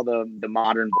wading through all the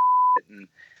modern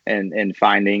and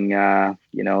finding the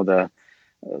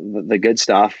good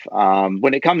stuff.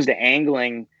 When it comes to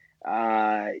angling,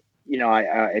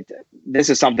 this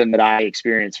is something that I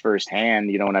experienced firsthand.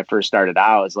 When I first started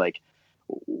out, it's like,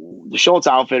 the Schultz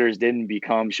Outfitters didn't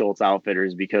become Schultz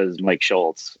Outfitters because Mike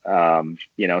Schultz.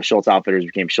 Schultz Outfitters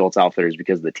became Schultz Outfitters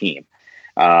because of the team.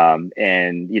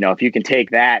 If you can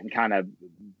take that and kind of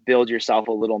build yourself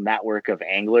a little network of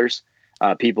anglers,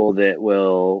 people that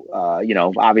will,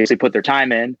 obviously put their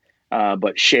time in,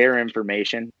 but share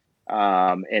information,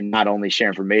 and not only share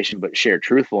information, but share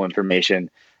truthful information.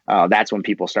 That's when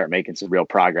people start making some real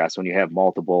progress, when you have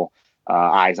multiple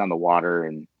eyes on the water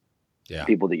and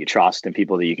people that you trust and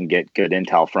people that you can get good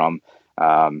intel from.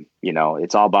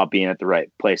 It's all about being at the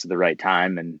right place at the right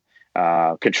time, and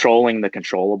controlling the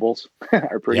controllables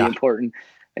are pretty important.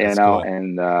 Cool.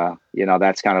 And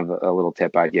that's kind of a little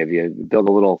tip I'd give you. Build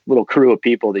a little crew of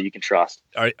people that you can trust.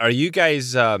 Are you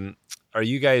guys do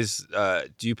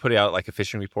you put out like a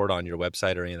fishing report on your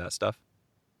website or any of that stuff?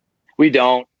 We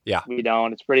don't. Yeah, we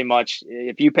don't. It's pretty much,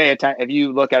 if you pay attention, if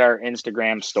you look at our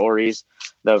Instagram stories,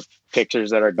 the pictures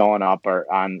that are going up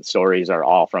on stories are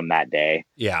all from that day.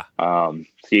 Yeah. So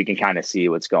you can kind of see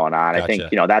what's going on. Gotcha. I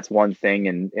think, that's one thing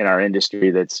in our industry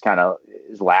that's kind of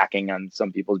is lacking on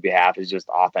some people's behalf, is just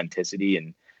authenticity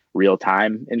and real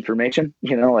time information.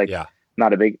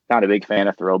 Not a big fan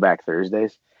of Throwback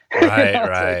Thursdays.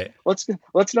 Right. Like,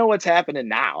 let's know what's happening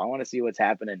now. I want to see what's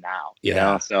happening now. You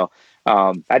know? So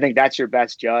I think that's your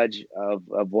best judge of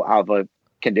how the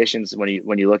conditions when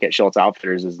you look at Schultz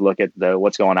Outfitters, is look at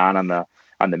what's going on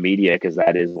the media, because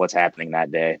that is what's happening that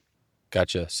day.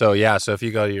 Gotcha. So if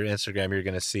you go to your Instagram, you're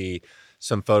going to see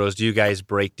some photos. Do you guys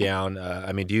break down?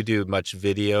 Do you do much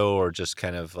video or just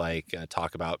kind of like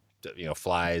talk about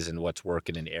flies and what's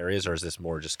working in areas, or is this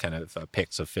more just kind of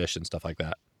pics of fish and stuff like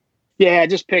that? Yeah,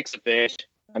 just pics of fish.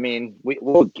 I mean,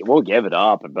 we'll give it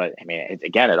up, but I mean,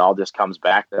 it all just comes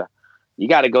back to, you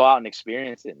got to go out and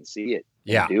experience it and see it,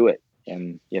 and do it.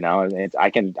 And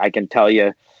I can tell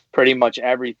you pretty much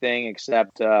everything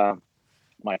except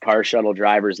my car shuttle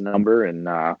driver's number and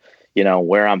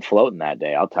where I'm floating that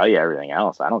day. I'll tell you everything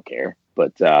else. I don't care.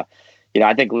 But I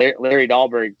think Larry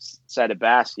Dahlberg said it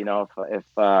best. If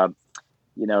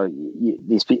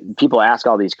these people ask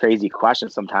all these crazy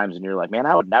questions sometimes, and you're like, man,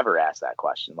 I would never ask that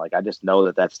question. Like, I just know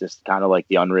that that's just kind of like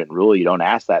the unwritten rule. You don't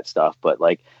ask that stuff. But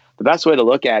like, the best way to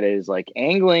look at it is like,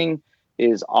 angling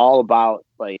is all about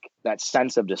like that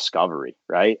sense of discovery,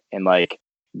 right? And like,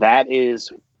 that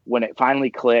is when it finally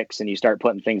clicks and you start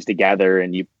putting things together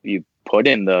and you put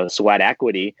in the sweat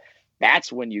equity.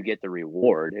 That's when you get the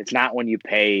reward. It's not when you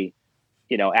pay,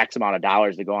 X amount of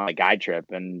dollars to go on a guide trip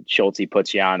and Schultz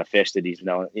puts you on a fish that he's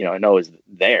knows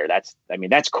there.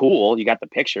 That's cool. You got the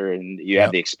picture and you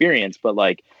have the experience, but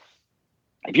like,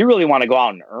 if you really want to go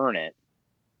out and earn it,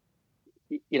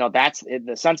 that's it,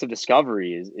 the sense of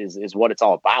discovery is what it's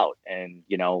all about. And,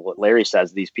 what Larry says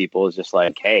to these people is just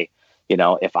like, hey,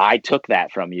 if I took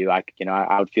that from you, I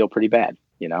would feel pretty bad,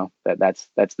 that's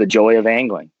the joy of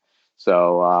angling.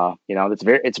 So,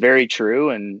 it's very true.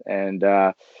 And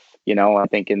I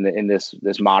think in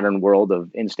this modern world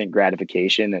of instant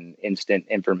gratification and instant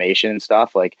information and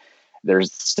stuff, like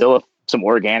there's still some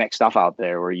organic stuff out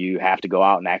there where you have to go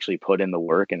out and actually put in the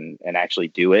work and actually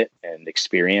do it and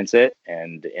experience it.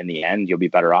 And in the end, you'll be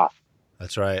better off.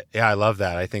 That's right. Yeah, I love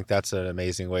that. I think that's an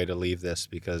amazing way to leave this,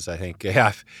 because I think,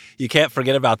 you can't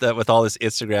forget about that with all this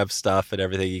Instagram stuff and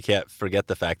everything. You can't forget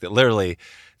the fact that literally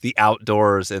the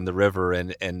outdoors and the river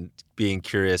and being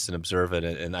curious and observant.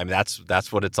 And I mean,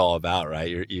 that's what it's all about,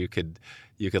 right? You could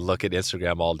look at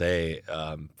Instagram all day.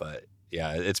 But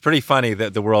yeah, it's pretty funny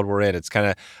that the world we're in. It's kind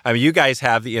of, I mean, you guys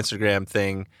have the Instagram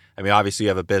thing. I mean, obviously you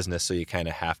have a business, so you kind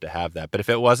of have to have that. But if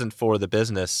it wasn't for the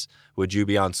business, would you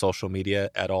be on social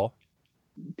media at all?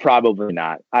 Probably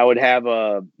not. I would have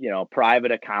a,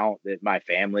 private account that my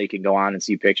family can go on and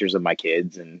see pictures of my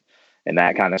kids and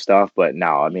that kind of stuff. But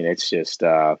no, I mean, it's just,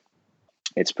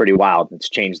 it's pretty wild. It's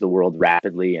changed the world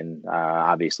rapidly. And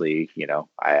obviously,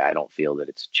 I don't feel that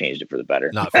it's changed it for the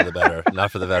better. Not for the better. Not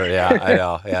for the better. Yeah, I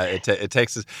know. Yeah, it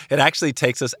actually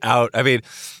takes us out. I mean,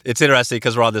 it's interesting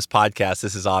because we're on this podcast.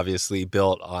 This is obviously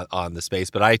built on the space,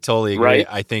 but I totally agree. Right.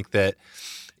 I think that,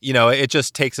 it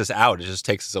just takes us out. It just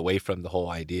takes us away from the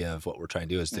whole idea of what we're trying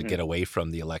to do is to get away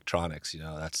from the electronics.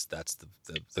 That's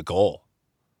the goal.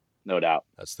 No doubt.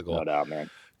 That's the goal. No doubt, man.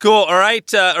 Cool. All right,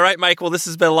 Mike. Well, this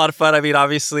has been a lot of fun. I mean,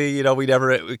 obviously, we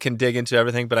never can dig into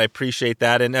everything, but I appreciate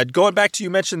that. And going back to,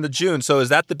 you mentioned the June. So is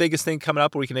that the biggest thing coming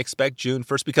up where we can expect June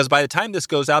 1st? Because by the time this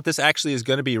goes out, this actually is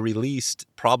going to be released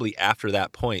probably after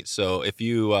that point. So if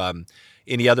you,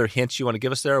 any other hints you want to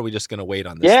give us there, or are we just going to wait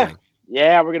on this thing?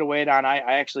 Yeah, we're going to wait on. I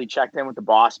actually checked in with the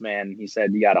boss man. He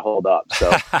said, you got to hold up. So,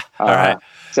 all right.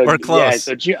 So we're close.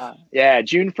 June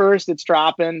 1st, it's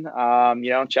dropping.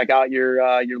 Check out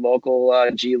your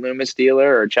local G Loomis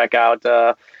dealer, or check out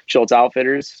Schultz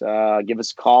Outfitters. Give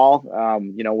us a call.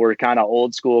 We're kind of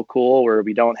old school cool, where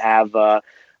we don't have the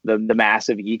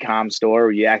massive e-com store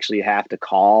where you actually have to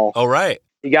call. Oh, right.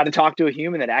 You got to talk to a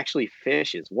human that actually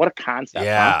fishes. What a concept.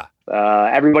 Yeah. Huh?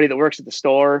 Everybody that works at the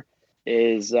store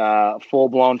is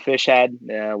full-blown fish head,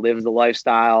 lives the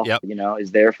lifestyle,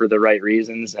 is there for the right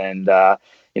reasons. And,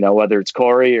 whether it's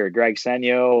Corey or Greg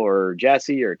Senyo or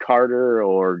Jesse or Carter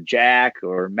or Jack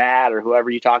or Matt or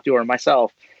whoever you talk to, or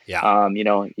myself, you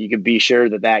can be sure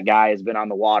that guy has been on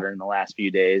the water in the last few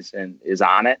days and is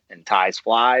on it and ties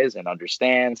flies and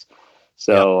understands.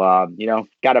 So,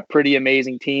 got a pretty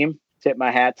amazing team. Tip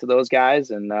my hat to those guys,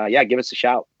 and give us a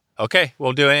shout. Okay,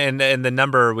 we'll do it. And the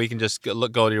number, we can just go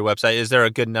to your website. Is there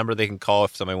a good number they can call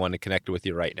if somebody wanted to connect with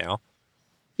you right now?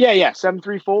 Yeah.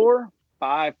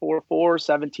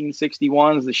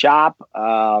 734-544-1761 is the shop.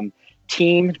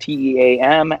 Team,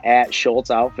 TEAM, at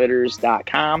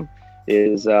SchultzOutfitters.com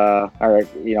is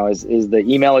the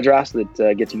email address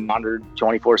that gets monitored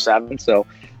 24/7. So,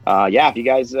 if you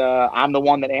guys, I'm the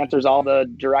one that answers all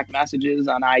the direct messages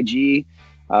on IG.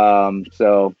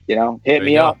 Hit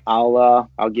me up. I'll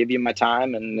give you my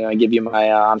time and give you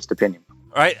my honest opinion.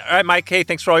 All right, Mike. Hey,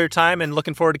 thanks for all your time, and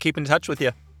looking forward to keeping in touch with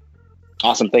you.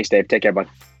 Awesome. Thanks, Dave. Take care, bud.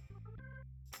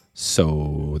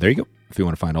 So there you go. If you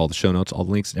want to find all the show notes, all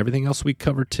the links, and everything else we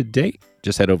covered today,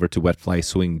 just head over to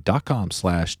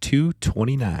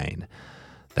wetflyswing.com/229.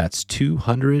 That's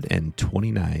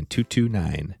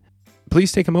 229.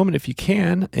 Please take a moment if you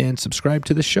can and subscribe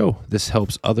to the show. This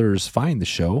helps others find the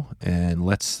show and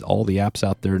lets all the apps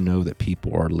out there know that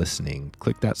people are listening.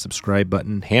 Click that subscribe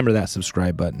button, hammer that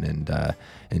subscribe button,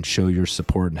 and show your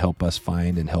support and help us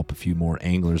find and help a few more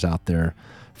anglers out there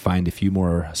find a few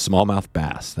more smallmouth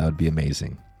bass. That would be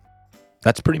amazing.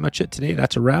 that's pretty much it today.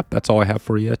 That's a wrap. That's all I have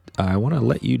for you. I want to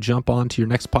let you jump on to your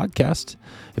next podcast.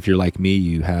 If you're like me,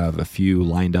 you have a few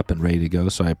lined up and ready to go.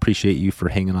 So I appreciate you for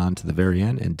hanging on to the very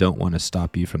end and don't want to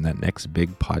stop you from that next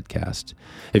big podcast.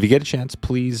 If you get a chance,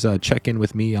 please check in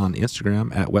with me on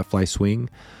Instagram at WetFlySwing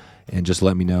and just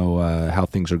let me know how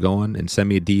things are going and send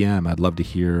me a DM. I'd love to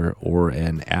hear, or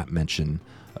an app mention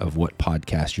of what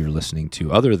podcast you're listening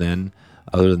to other than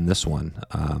this one.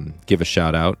 Give a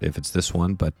shout out if it's this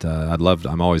one, but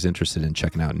I'm always interested in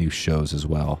checking out new shows as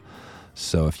well.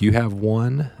 So if you have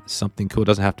something cool, it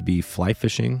doesn't have to be fly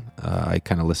fishing. I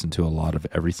kind of listen to a lot of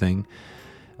everything.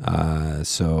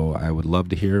 So I would love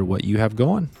to hear what you have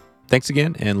going. Thanks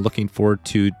again, and looking forward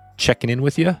to checking in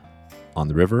with you on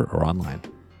the river or online.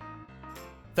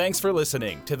 Thanks for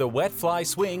listening to the Wet Fly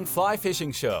Swing Fly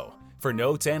Fishing Show. For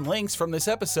notes and links from this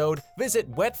episode, visit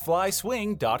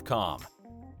wetflyswing.com.